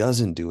 he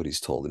doesn't do what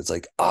he's told. And it's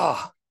like,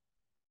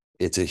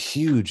 it's a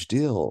huge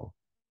deal.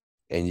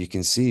 And you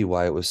can see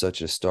why it was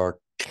such a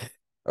stark,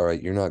 all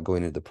right, you're not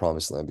going into the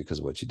promised land because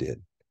of what you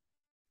did.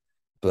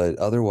 But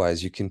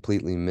otherwise, you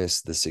completely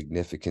miss the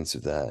significance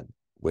of that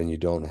when you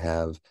don't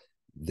have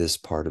this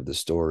part of the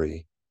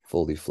story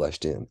fully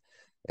fleshed in.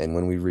 And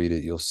when we read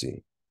it, you'll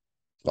see.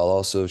 I'll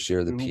also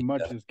share the To whom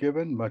much PDF. is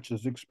given, much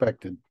is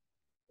expected.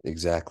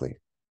 Exactly.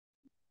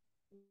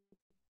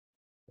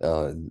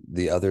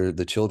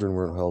 The children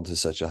weren't held to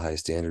such a high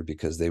standard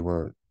because they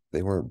weren't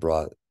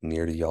brought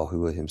near to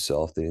Yahuwah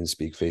himself. They didn't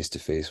speak face to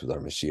face with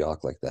our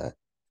Mashiach like that.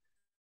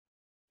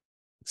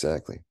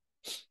 Exactly.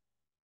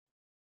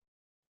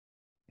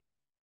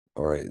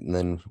 All right, and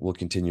then we'll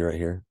continue right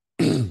here.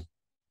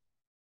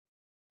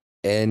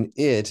 And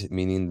it,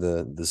 meaning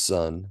the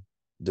sun,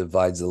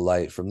 divides the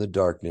light from the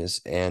darkness,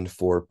 and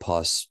for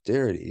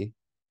posterity,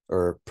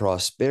 or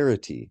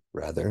prosperity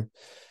rather,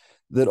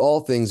 that all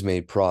things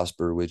may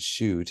prosper which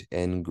shoot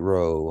and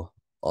grow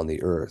on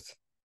the earth.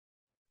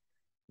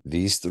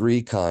 These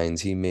three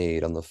kinds he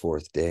made on the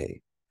fourth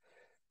day.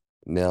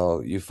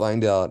 Now you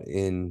find out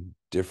in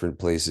different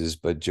places,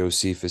 but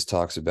Josephus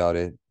talks about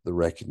it. The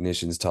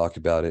Recognitions talk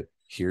about it.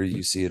 Here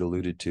you see it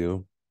alluded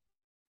to.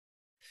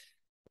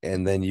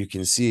 And then you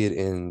can see it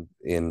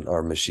in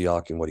our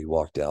Mashiach and what he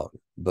walked out.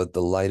 But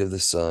the light of the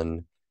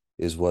sun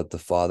is what the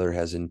Father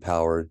has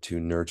empowered to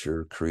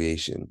nurture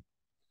creation.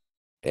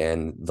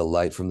 And the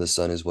light from the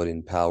sun is what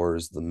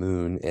empowers the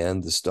moon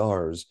and the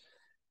stars.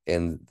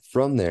 And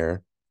from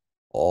there,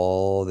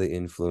 all the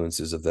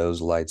influences of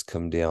those lights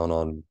come down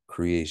on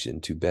creation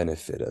to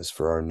benefit us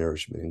for our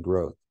nourishment and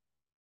growth.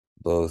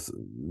 Both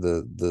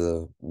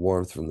the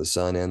warmth from the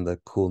sun and the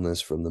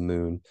coolness from the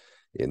moon,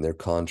 in their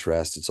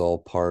contrast, it's all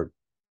part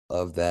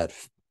of that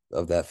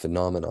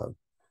phenomenon.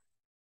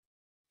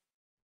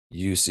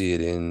 You see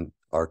it in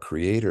our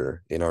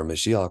Creator, in our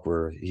Mashiach,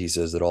 where he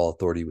says that all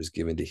authority was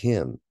given to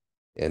him.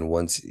 And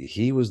once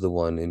he was the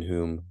one in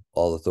whom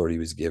all authority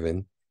was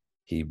given,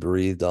 he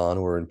breathed on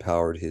or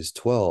empowered his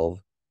 12,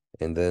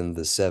 and then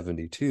the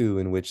 72,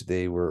 in which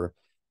they were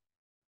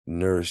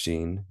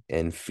nourishing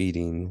and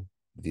feeding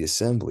the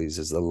assemblies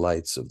as the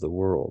lights of the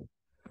world.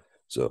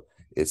 So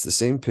it's the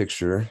same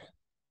picture,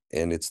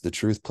 and it's the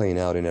truth playing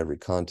out in every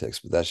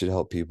context, but that should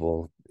help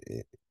people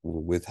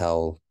with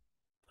how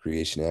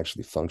creation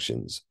actually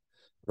functions,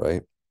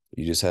 right?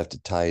 You just have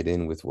to tie it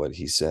in with what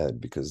he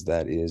said, because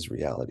that is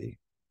reality.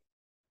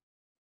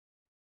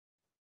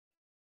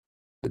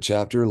 But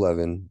chapter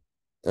 11,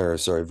 or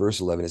sorry,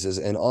 verse 11, it says,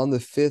 and on the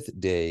fifth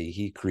day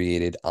he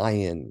created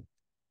Ayin,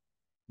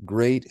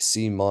 great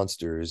sea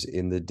monsters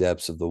in the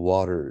depths of the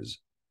waters,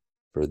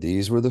 for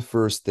these were the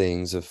first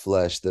things of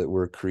flesh that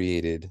were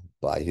created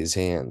by his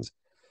hands.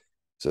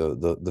 So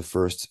the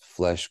first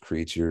flesh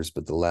creatures,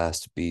 but the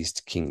last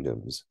beast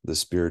kingdoms, the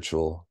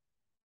spiritual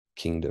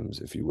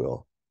kingdoms, if you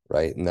will,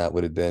 right? And that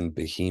would have been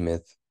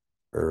Behemoth,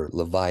 or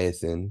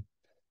Leviathan,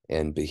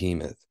 and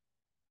Behemoth,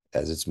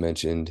 as it's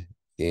mentioned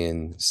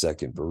in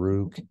Second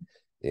Baruch,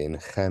 in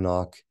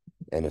Hanok,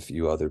 and a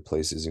few other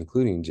places,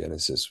 including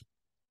Genesis.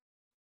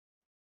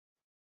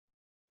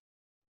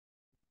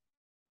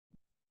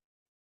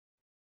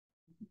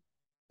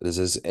 It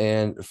says,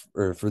 and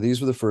for these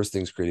were the first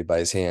things created by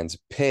his hands.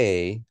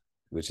 Pe,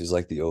 which is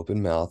like the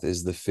open mouth,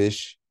 is the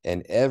fish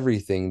and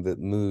everything that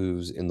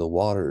moves in the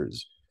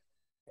waters.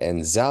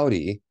 And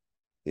Zaudi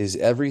is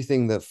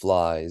everything that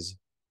flies,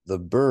 the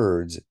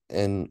birds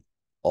and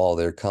all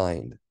their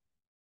kind.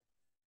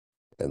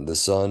 And the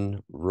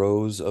sun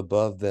rose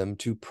above them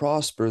to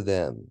prosper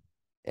them.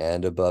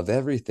 and above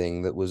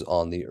everything that was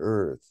on the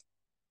earth,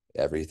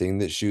 everything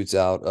that shoots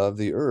out of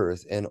the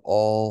earth, and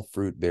all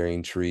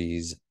fruit-bearing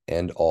trees,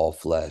 and all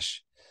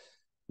flesh.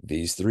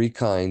 These three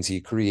kinds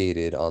he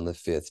created on the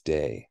fifth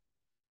day.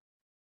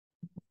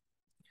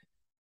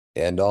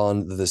 And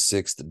on the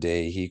sixth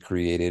day he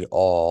created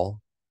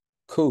all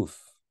Kuf,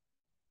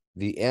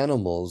 the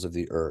animals of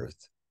the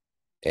earth,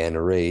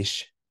 and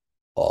Resh,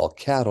 all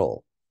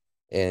cattle,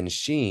 and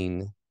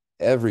Sheen,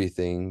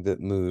 everything that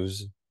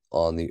moves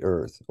on the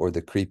earth, or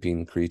the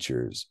creeping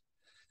creatures.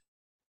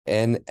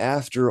 And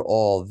after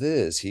all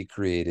this, he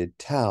created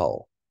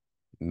Tau,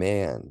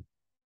 man.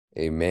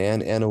 A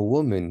man and a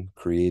woman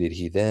created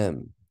he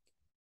them,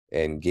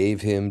 and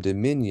gave him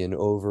dominion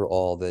over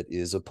all that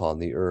is upon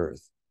the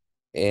earth,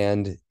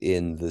 and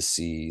in the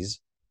seas,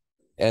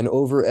 and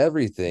over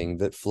everything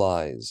that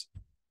flies,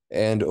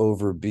 and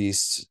over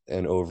beasts,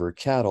 and over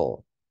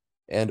cattle,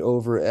 and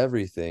over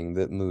everything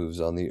that moves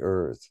on the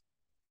earth,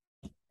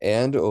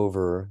 and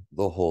over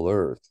the whole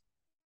earth.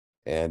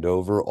 And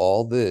over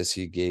all this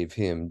he gave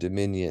him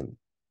dominion,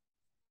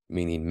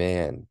 meaning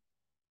man,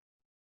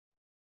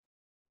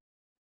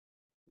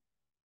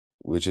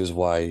 which is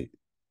why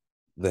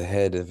the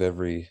head of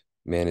every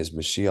man is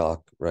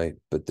Mashiach, right?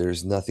 But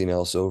there's nothing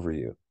else over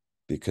you,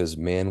 because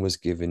man was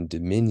given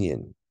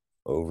dominion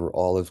over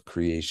all of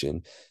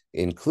creation,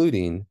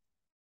 including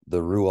the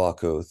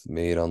Ruach oath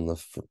made on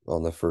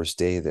the first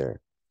day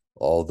there.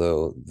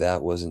 Although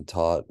that wasn't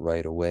taught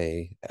right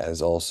away,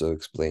 as also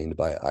explained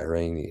by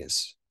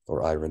Irenaeus,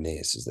 or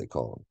Irenaeus as they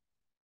call him.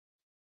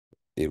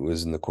 It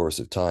was in the course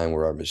of time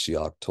where our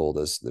Mashiach told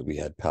us that we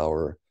had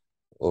power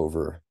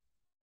over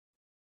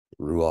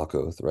Ruach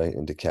oath, right?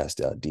 And to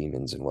cast out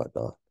demons and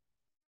whatnot.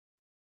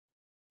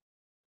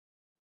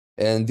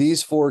 And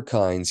these four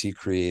kinds he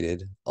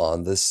created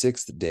on the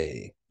sixth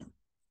day.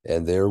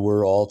 And there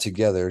were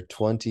altogether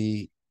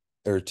 22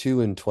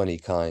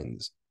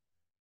 kinds.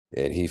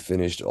 And he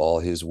finished all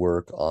his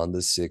work on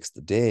the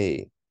sixth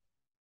day.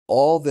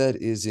 All that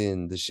is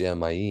in the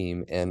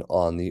Shamayim, and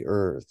on the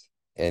earth,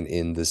 and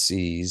in the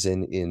seas,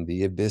 and in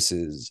the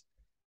abysses,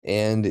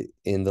 and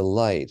in the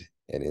light,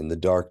 and in the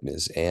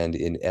darkness, and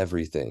in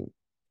everything.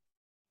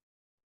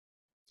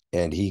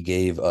 And he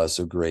gave us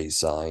a great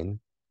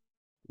sign,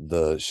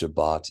 the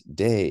Shabbat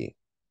day,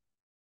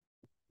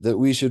 that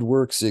we should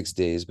work 6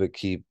 days, but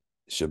keep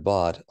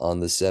Shabbat on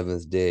the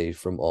seventh day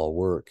from all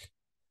work.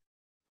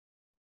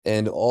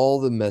 And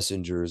all the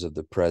messengers of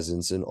the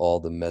presence, and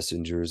all the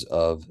messengers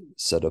of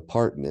set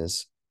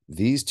apartness,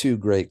 these two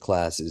great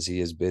classes he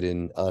has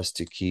bidden us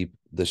to keep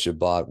the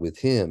Shabbat with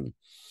him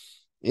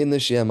in the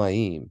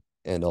Shamayim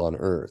and on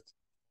earth.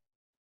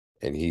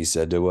 And he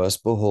said to us,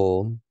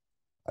 behold,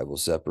 I will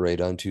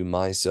separate unto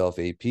myself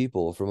a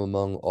people from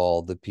among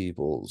all the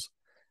peoples,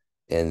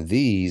 and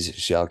these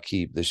shall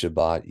keep the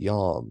Shabbat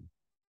Yom.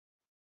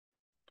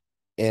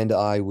 And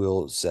I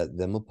will set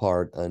them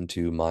apart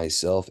unto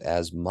myself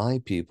as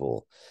my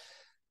people,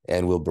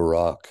 and will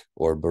Baruch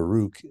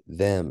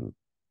them.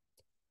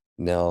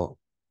 Now,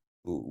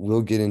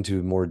 we'll get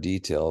into more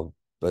detail,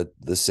 but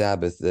the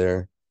Sabbath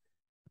there,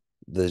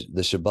 the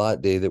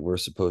Shabbat day that we're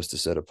supposed to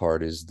set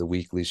apart is the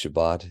weekly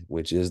Shabbat,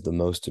 which is the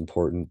most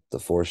important, the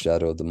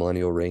foreshadow of the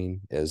millennial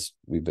reign, as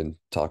we've been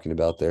talking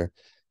about there.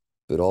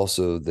 But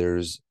also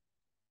there's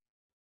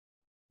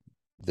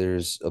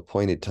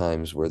appointed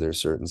times where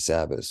there's certain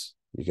Sabbaths.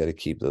 You got to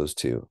keep those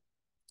too.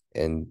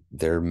 And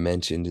they're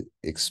mentioned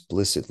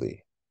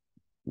explicitly.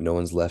 No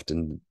one's left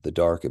in the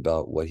dark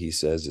about what he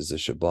says is a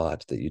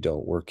Shabbat that you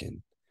don't work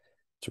in.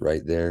 It's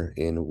right there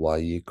in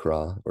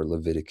Vayikra, or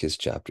Leviticus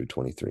chapter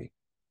 23,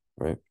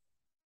 right?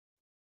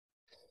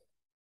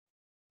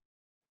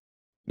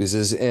 It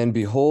says, and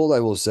behold, I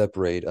will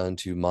separate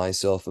unto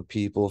myself a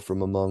people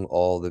from among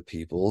all the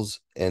peoples,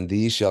 and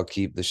these shall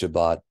keep the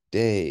Shabbat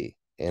day,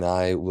 and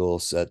I will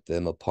set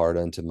them apart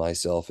unto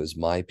myself as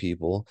my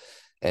people,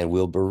 and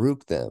will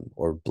Baruch them,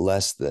 or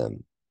bless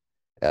them,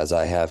 as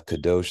I have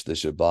kadosh the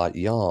Shabbat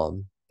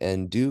Yom,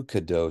 and do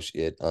kadosh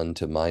it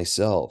unto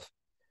myself.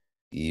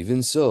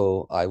 Even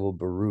so, I will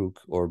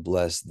Baruch, or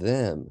bless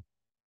them,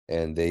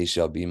 and they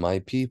shall be my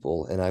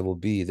people, and I will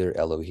be their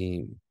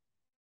Elohim.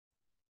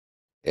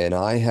 And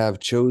I have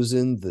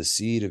chosen the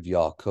seed of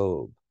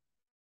Yaakov.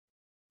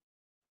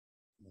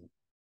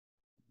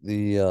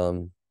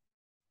 The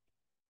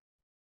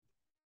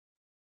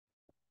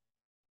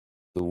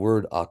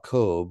word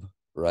Akob,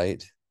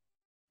 right,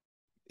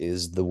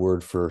 is the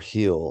word for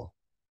heel,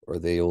 or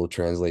they will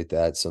translate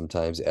that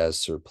sometimes as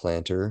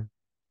surplanter.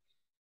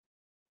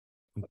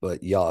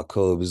 But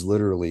Yaakov is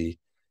literally,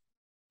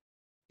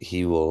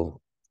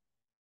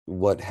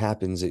 what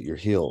happens at your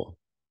heel,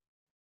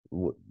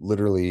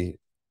 literally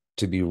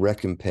to be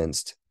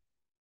recompensed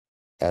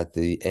at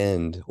the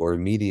end or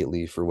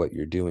immediately for what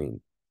you're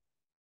doing.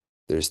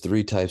 There's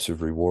three types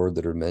of reward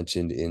that are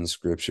mentioned in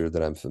scripture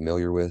that I'm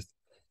familiar with.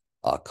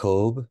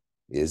 Akob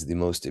is the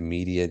most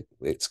immediate.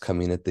 It's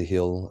coming at the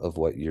heel of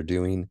what you're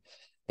doing.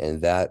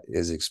 And that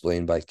is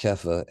explained by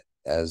Kepha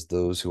as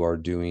those who are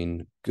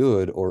doing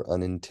good or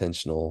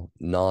unintentional,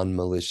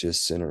 non-malicious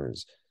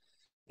sinners.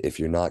 if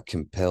you're not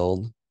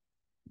compelled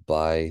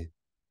by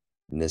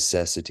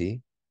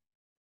necessity,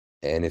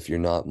 and if you're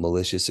not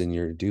malicious in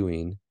your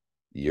doing,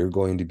 you're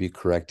going to be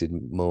corrected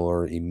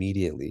more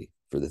immediately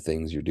for the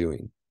things you're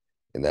doing.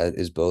 And that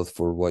is both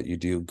for what you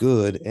do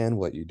good and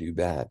what you do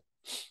bad.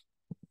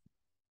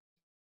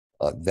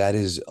 That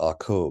is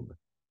akob.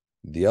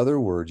 The other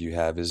word you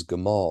have is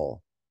gamal,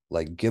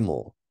 like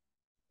gimel,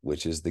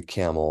 which is the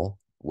camel,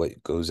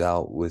 what goes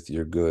out with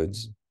your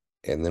goods,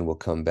 and then will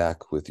come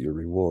back with your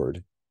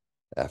reward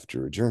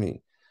after a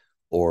journey.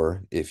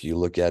 Or if you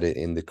look at it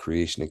in the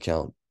creation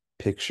account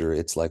picture,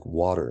 it's like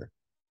water.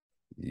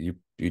 You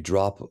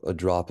drop a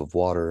drop of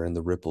water and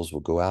the ripples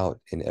will go out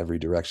in every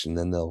direction.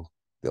 Then they'll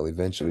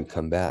eventually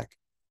come back.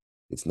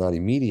 It's not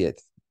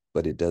immediate,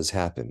 but it does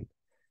happen.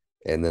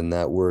 And then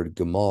that word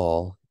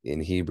gamal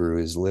in Hebrew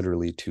is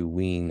literally to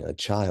wean a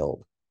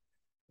child.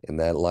 And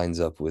that lines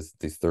up with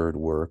the third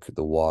work,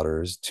 the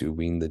waters, to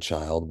wean the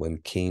child. When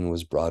Cain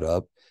was brought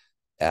up,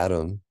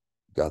 Adam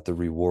got the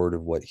reward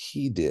of what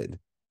he did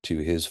to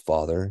his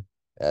father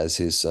as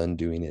his son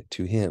doing it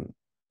to him.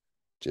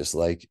 Just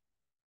like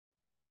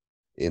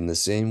in the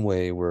same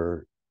way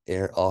where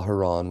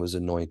Aharon was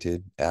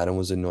anointed, Adam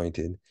was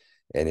anointed,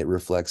 and it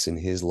reflects in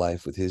his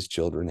life with his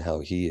children how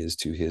he is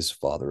to his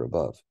father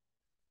above.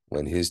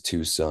 When his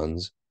two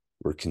sons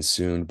were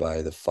consumed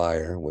by the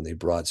fire, when they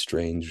brought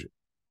strange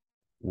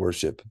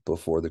worship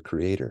before the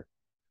Creator,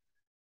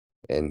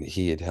 and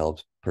he had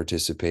helped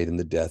participate in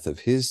the death of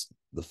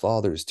the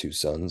father's two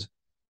sons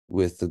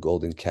with the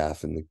golden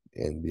calf and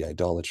the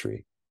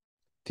idolatry,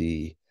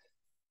 the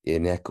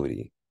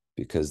inequity,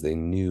 because they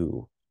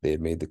knew they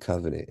had made the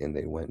covenant and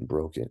they went and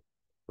broke it,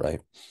 right?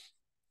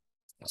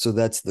 So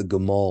that's the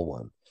Gamal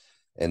one.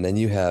 And then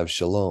you have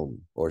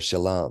Shalom or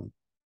Shalom,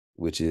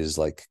 which is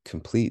like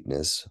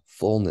completeness,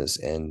 fullness,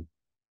 and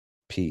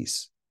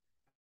peace.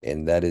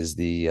 And that is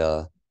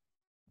the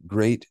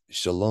great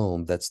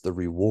Shalom. That's the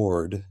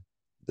reward,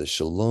 the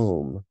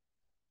Shalom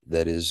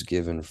that is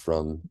given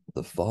from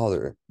the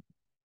Father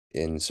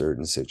in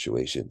certain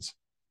situations.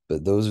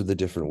 But those are the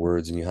different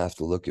words, and you have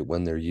to look at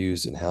when they're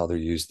used and how they're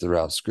used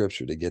throughout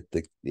Scripture to get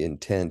the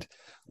intent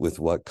with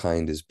what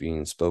kind is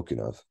being spoken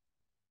of.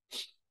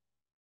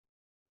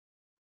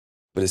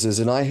 But it says,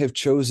 and I have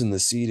chosen the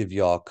seed of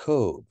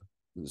Yaakov,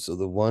 so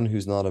the one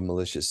who's not a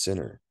malicious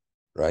sinner,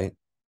 right?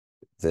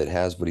 That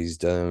has what he's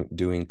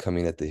doing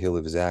coming at the hill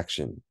of his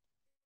action.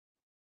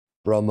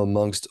 From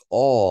amongst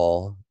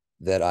all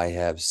that I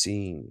have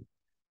seen,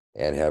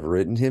 and have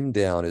written him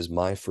down as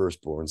my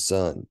firstborn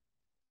son,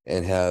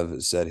 and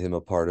have set him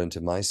apart unto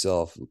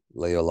myself,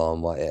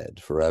 leolam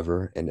waed,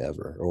 forever and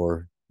ever,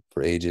 or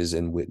for ages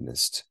and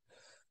witnessed.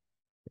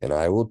 And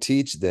I will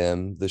teach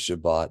them the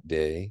Shabbat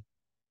day,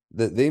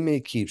 that they may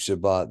keep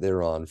Shabbat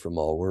thereon from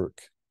all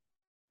work.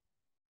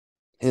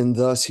 And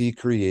thus he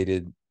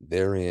created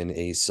therein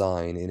a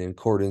sign in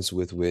accordance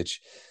with which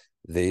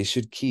they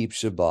should keep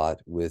Shabbat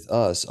with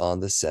us on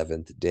the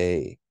seventh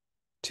day,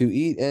 to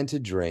eat and to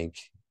drink,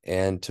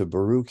 and to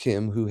Baruch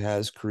him who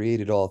has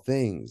created all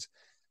things,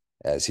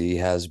 as he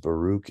has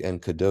Baruch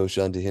and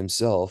Kadosh unto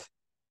himself,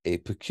 a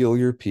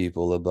peculiar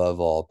people above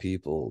all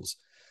peoples,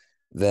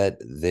 that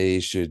they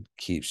should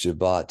keep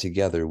Shabbat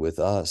together with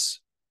us.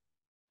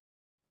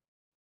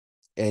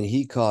 And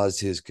he caused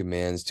his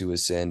commands to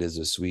ascend as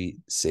a sweet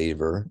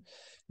savor,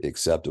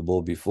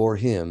 acceptable before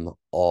him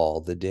all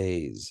the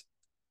days.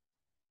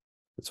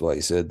 That's why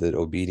he said that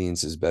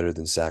obedience is better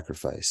than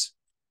sacrifice,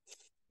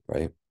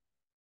 right?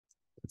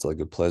 It's like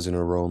a pleasant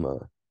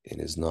aroma in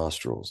his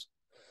nostrils.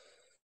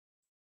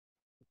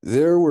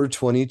 There were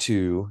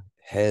 22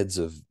 heads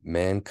of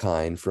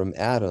mankind from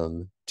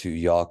Adam to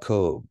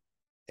Jacob,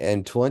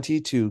 and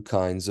 22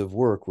 kinds of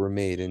work were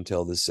made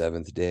until the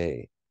seventh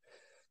day.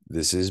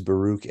 This is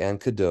Baruch and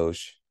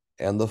Kadosh,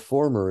 and the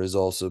former is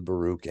also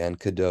Baruch and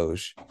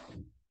Kadosh,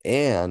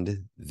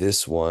 and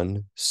this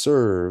one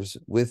serves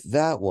with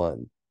that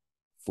one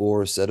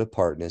for set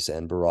apartness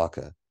and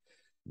baraka.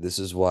 This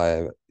is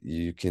why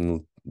you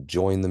can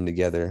join them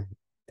together,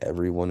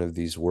 every one of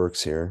these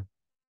works here.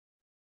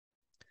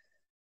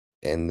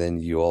 And then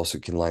you also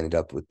can line it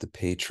up with the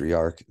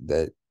patriarch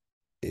that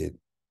it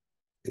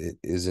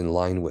is in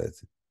line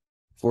with.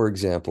 For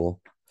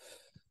example,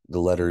 the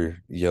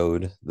letter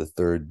Yod, the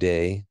third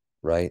day,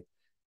 right,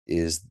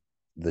 is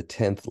the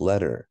 10th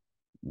letter.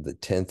 The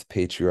 10th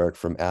patriarch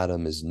from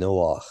Adam is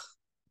Noach,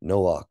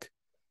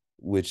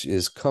 which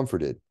is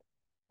comforted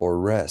or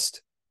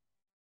rest.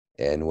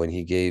 And when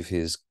he gave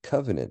his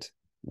covenant,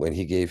 when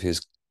he gave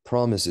his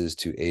promises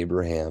to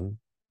Abraham,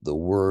 the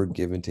word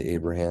given to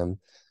Abraham,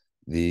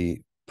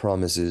 the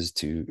promises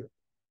to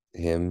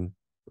him,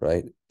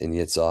 right, in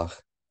Yitzhak,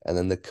 and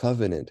then the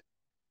covenant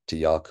to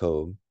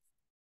Yaakov,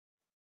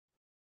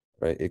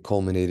 right? It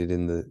culminated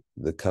in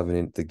the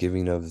covenant, the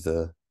giving of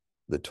the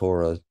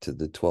Torah to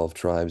the 12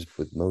 tribes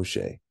with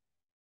Moshe.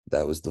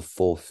 That was the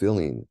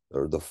fulfilling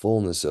or the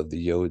fullness of the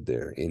Yod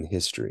there in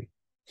history.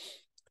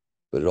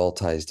 But it all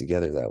ties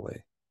together that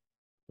way,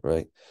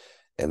 right?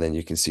 And then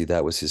you can see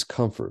that was his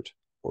comfort.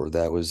 or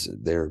that was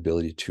their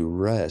ability to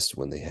rest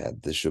when they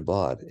had the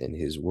Shabbat and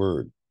his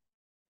word,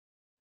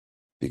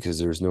 because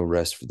there's no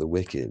rest for the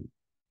wicked,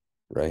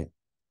 right?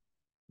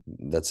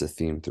 That's a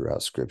theme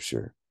throughout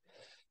scripture.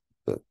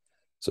 But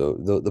so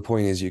the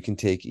point is, you can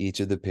take each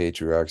of the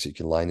patriarchs, you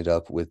can line it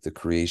up with the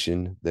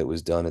creation that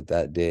was done at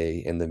that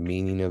day, and the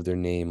meaning of their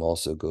name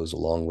also goes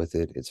along with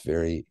it. It's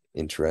very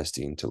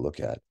interesting to look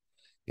at,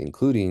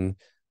 including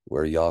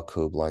where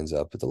Jacob lines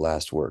up with the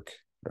last work,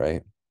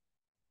 right?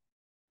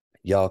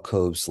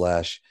 Jacob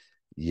slash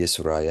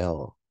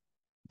Yisrael,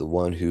 the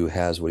one who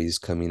has what he's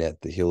coming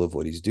at the heel of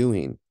what he's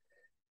doing,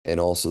 and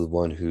also the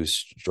one who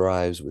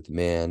strives with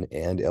man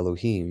and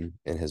Elohim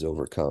and has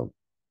overcome,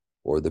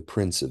 or the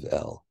Prince of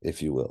El,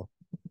 if you will.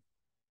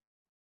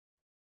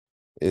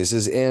 It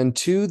says, and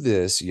to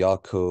this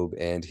Jacob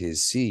and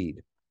his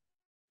seed,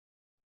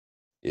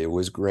 it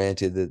was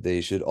granted that they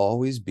should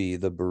always be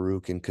the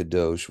Baruch and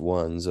Kadosh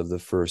ones of the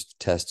first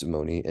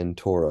testimony and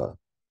Torah.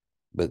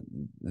 But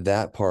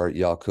that part,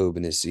 Jacob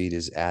and his seed,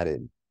 is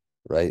added,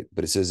 right?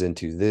 But it says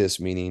into this,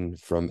 meaning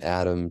from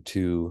Adam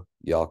to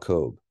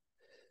Jacob.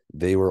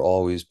 They were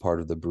always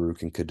part of the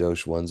Baruch and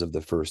Kadosh ones of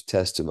the first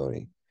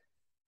testimony.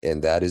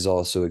 And that is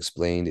also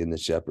explained in the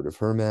Shepherd of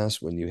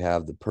Hermas, when you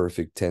have the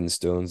perfect 10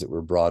 stones that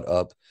were brought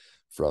up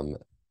from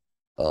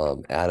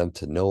Adam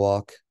to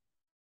Noach.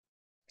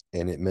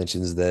 And it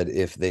mentions that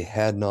if they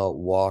had not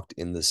walked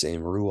in the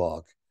same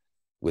Ruach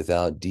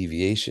without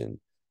deviation,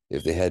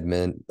 if they had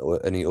meant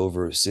any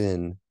over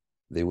sin,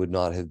 they would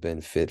not have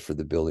been fit for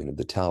the building of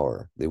the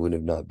tower. They would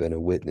have not been a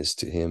witness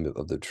to him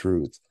of the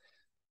truth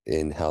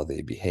in how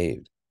they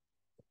behaved.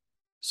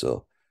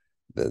 So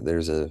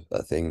there's a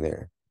thing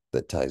there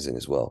that ties in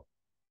as well.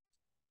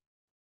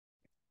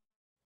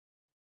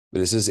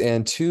 But it says,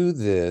 and to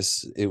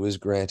this it was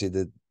granted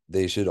that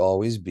they should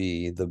always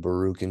be the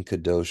Baruch and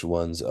Kadosh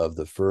ones of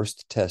the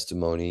first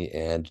testimony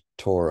and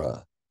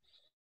Torah,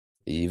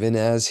 even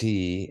as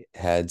he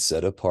had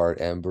set apart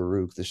and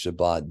Baruch the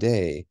Shabbat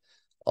day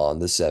on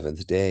the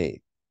seventh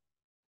day.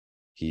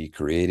 He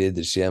created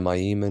the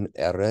Shemayim and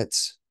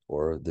Eretz,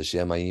 or the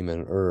Shemayim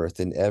and earth,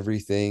 and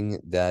everything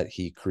that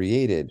he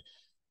created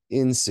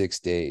in 6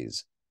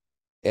 days.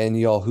 And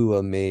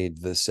Yahuwah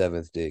made the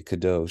seventh day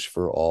Kadosh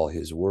for all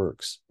his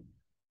works.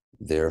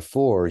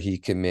 Therefore, he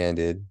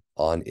commanded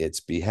on its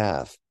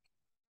behalf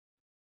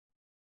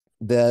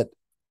that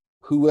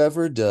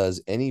whoever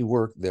does any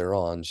work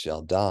thereon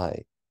shall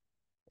die,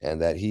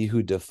 and that he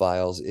who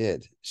defiles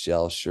it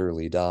shall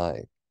surely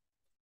die.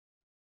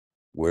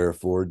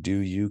 Wherefore do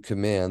you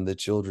command the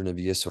children of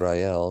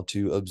Israel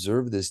to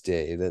observe this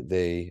day, that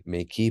they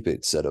may keep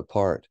it set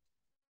apart,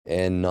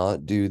 and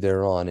not do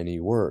thereon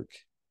any work,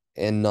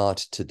 and not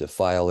to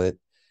defile it,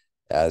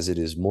 as it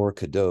is more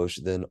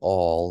kadosh than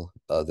all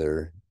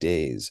other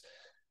days.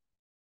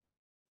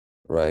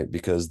 Right?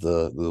 Because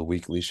the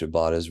weekly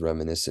Shabbat is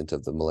reminiscent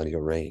of the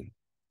millennial reign.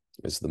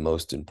 It's the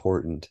most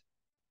important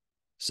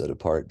set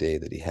apart day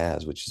that he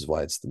has, which is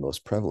why it's the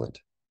most prevalent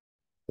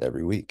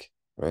every week,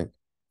 right?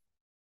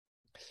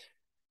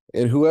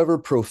 And whoever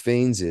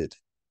profanes it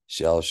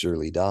shall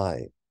surely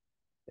die,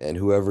 and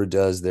whoever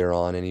does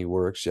thereon any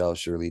work shall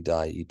surely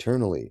die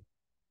eternally,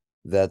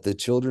 that the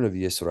children of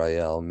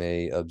Israel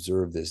may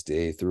observe this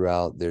day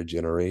throughout their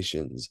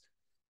generations,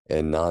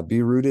 and not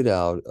be rooted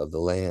out of the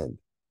land.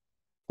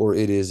 For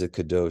it is a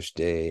Kadosh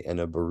day and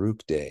a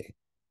Baruch day.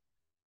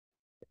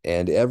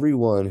 And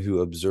everyone who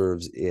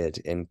observes it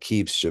and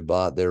keeps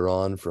Shabbat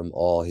thereon from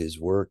all his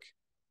work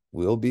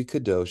will be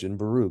Kadosh and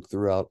Baruch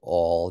throughout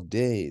all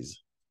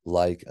days,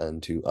 like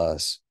unto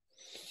us.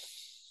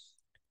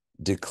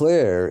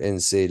 Declare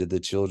and say to the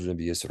children of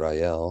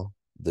Israel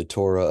the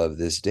Torah of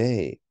this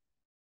day,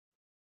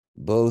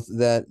 both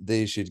that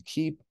they should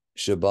keep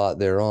Shabbat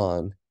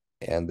thereon,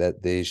 and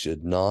that they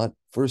should not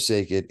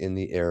forsake it in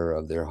the error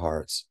of their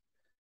hearts,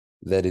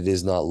 that it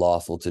is not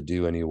lawful to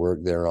do any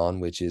work thereon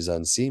which is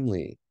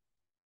unseemly,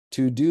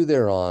 to do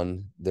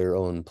thereon their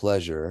own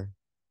pleasure,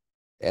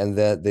 and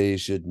that they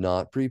should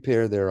not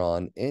prepare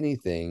thereon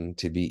anything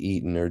to be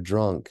eaten or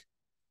drunk,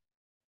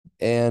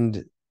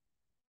 and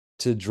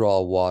to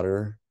draw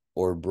water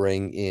or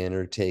bring in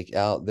or take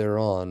out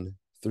thereon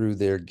through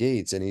their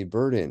gates any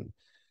burden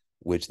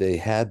which they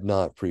had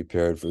not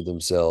prepared for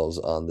themselves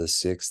on the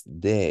 6th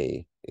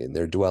day in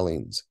their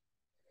dwellings.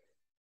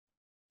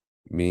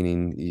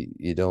 Meaning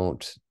you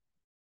don't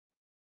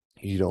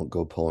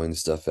go pulling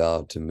stuff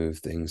out to move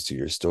things to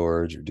your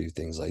storage or do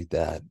things like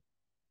that.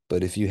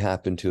 But if you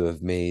happen to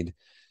have made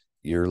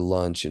your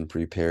lunch and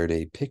prepared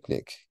a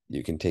picnic,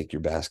 you can take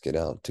your basket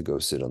out to go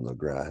sit on the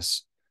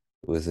grass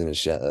within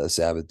a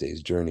Sabbath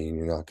day's journey, and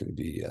you're not going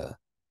to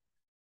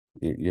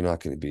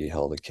be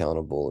held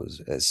accountable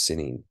as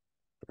sinning,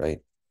 right?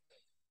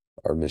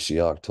 Our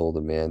Mashiach told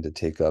a man to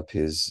take up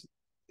his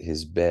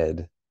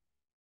bed.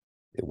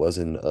 It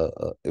wasn't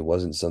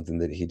something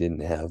that he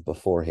didn't have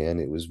beforehand.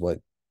 It was what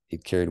he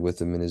carried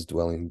with him in his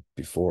dwelling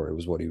before. It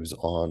was what he was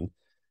on,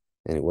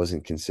 and it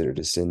wasn't considered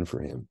a sin for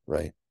him,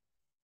 right?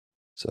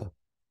 So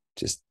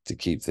just to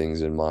keep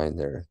things in mind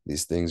there.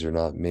 These things are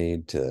not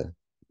made to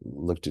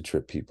look to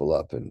trip people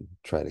up and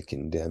try to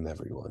condemn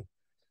everyone.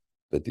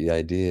 But the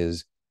idea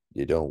is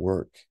you don't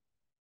work.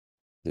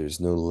 There's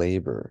no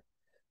labor.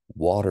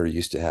 Water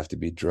used to have to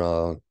be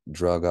drug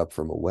up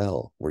from a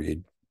well where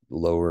you'd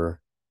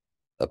lower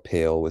a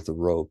pail with a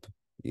rope.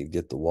 You'd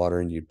get the water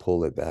and you'd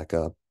pull it back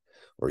up,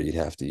 or you'd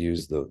have to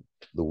use the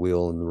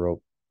wheel and the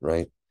rope,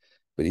 right?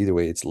 But either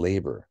way, it's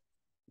labor.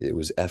 It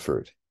was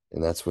effort,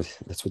 and that's what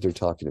they're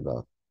talking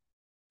about,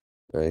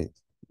 right?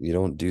 You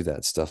don't do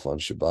that stuff on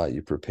Shabbat.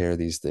 You prepare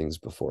these things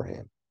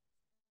beforehand,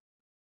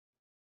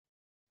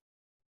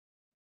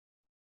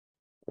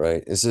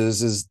 right? It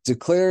says,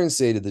 declare and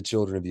say to the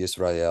children of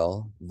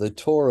Israel, the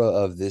Torah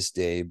of this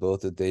day,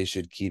 both that they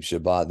should keep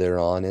Shabbat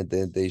thereon, and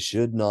that they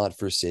should not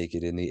forsake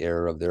it in the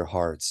error of their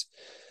hearts,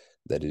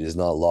 that it is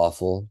not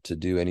lawful to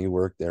do any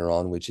work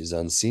thereon which is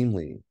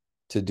unseemly,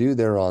 to do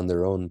thereon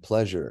their own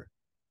pleasure,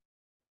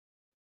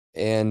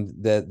 and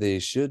that they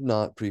should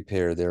not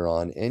prepare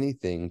thereon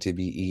anything to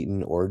be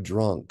eaten or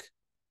drunk,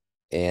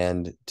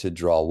 and to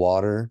draw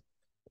water,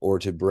 or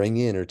to bring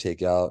in or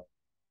take out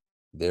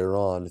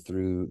thereon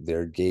through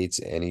their gates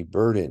any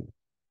burden,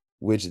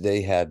 which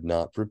they had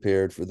not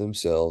prepared for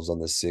themselves on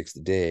the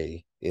 6th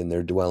day in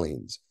their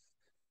dwellings.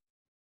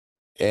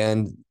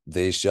 And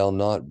they shall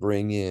not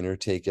bring in or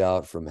take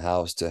out from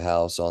house to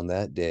house on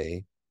that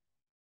day,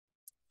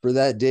 for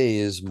that day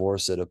is more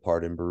set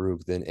apart in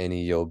Baruch than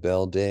any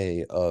Yobel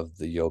day of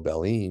the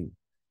Yobelim.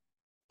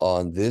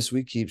 On this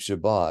we keep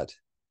Shabbat,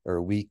 or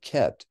we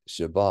kept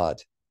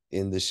Shabbat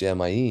in the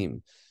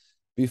Shemaim,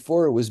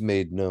 before it was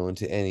made known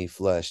to any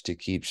flesh to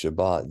keep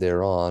Shabbat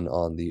thereon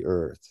on the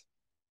earth.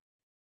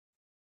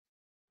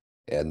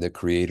 And the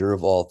Creator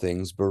of all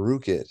things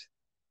Baruch it,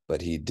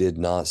 but he did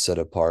not set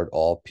apart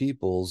all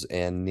peoples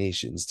and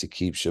nations to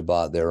keep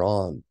Shabbat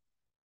thereon,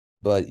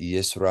 but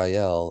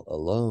Yisrael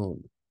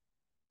alone.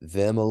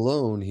 Them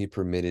alone he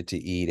permitted to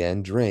eat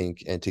and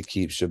drink and to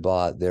keep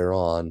Shabbat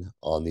thereon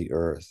on the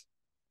earth.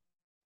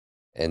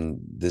 And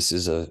this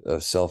is a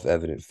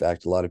self-evident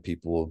fact. A lot of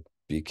people will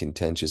be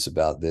contentious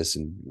about this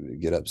and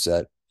get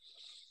upset,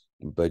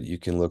 but you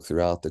can look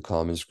throughout the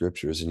common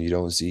scriptures and you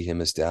don't see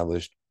him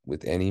established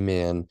with any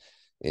man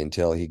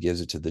until he gives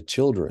it to the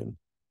children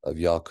of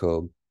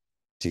Jacob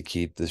to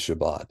keep the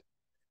Shabbat.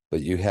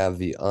 But you have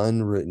the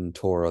unwritten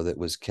Torah that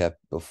was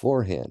kept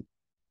beforehand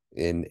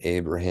in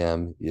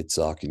Abraham,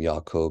 Yitzhak, and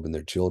Jacob and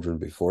their children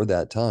before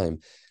that time.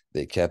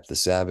 They kept the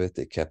Sabbath,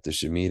 they kept the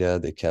Shemitah,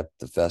 they kept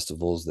the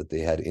festivals that they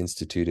had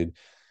instituted,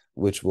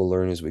 which we'll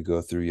learn as we go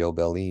through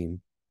Yobelim,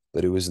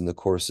 but it was in the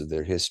course of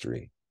their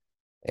history.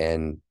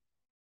 And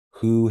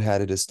who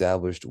had it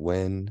established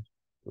when?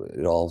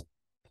 It all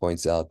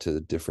points out to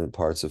the different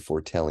parts of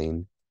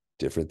foretelling,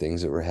 different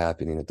things that were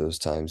happening at those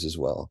times as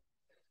well.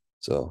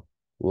 So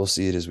we'll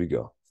see it as we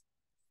go.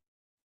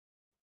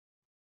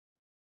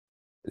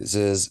 It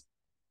says,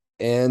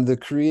 and the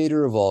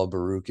Creator of all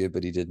Baruch it,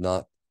 but he did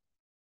not.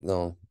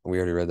 No, we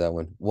already read that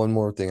one. One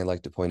more thing I'd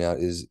like to point out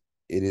is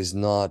it is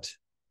not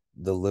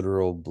the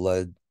literal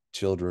blood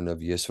children of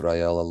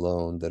Yisrael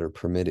alone that are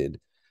permitted,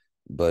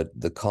 but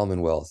the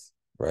commonwealth,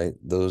 right?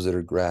 Those that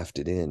are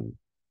grafted in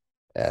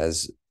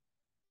as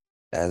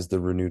the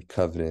renewed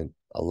covenant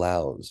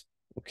allows.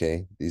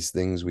 Okay, these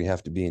things we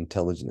have to be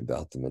intelligent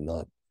about them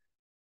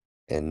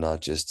and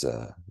not just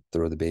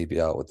throw the baby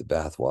out with the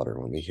bathwater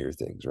when we hear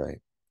things, right?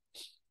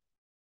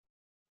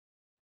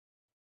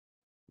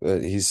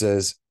 But he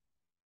says,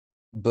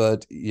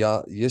 but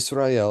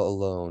Yisrael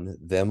alone,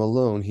 them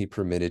alone, he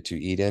permitted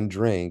to eat and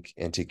drink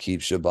and to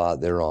keep Shabbat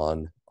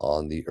thereon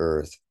on the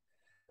earth.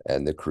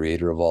 And the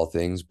Creator of all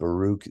things,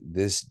 Baruch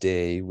this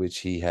day which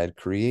he had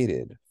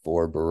created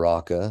for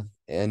Baraka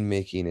and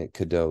making it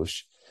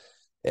Kadosh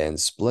and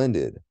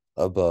splendid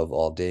above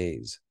all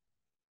days.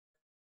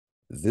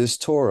 This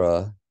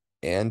Torah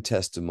and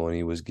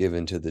testimony was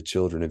given to the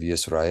children of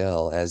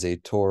Israel as a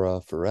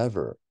Torah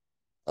forever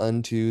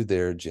unto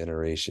their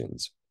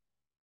generations.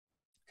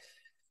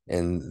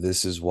 And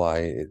this is why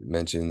it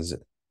mentions,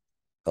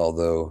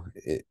 although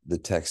the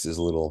text is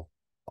a little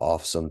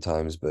off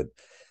sometimes, but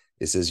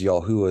it says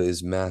Yahuwah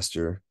is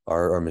master,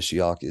 our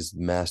Mashiach is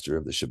master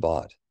of the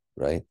Shabbat,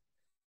 right?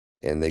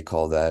 And they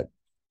call that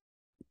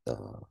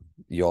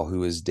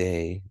Yahuwah's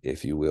day,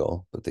 if you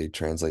will, but they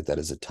translate that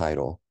as a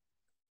title.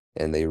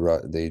 And they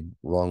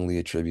wrongly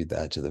attribute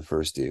that to the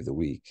first day of the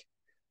week.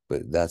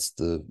 But that's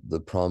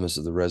the promise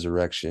of the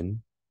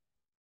resurrection,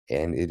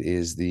 and it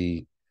is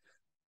the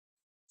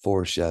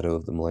foreshadow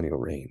of the millennial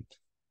reign.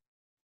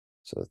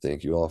 So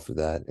thank you all for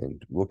that,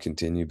 and we'll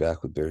continue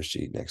back with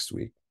Bereshit next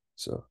week.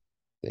 So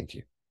thank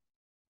you.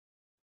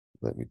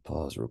 Let me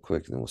pause real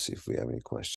quick, and then we'll see if we have any questions.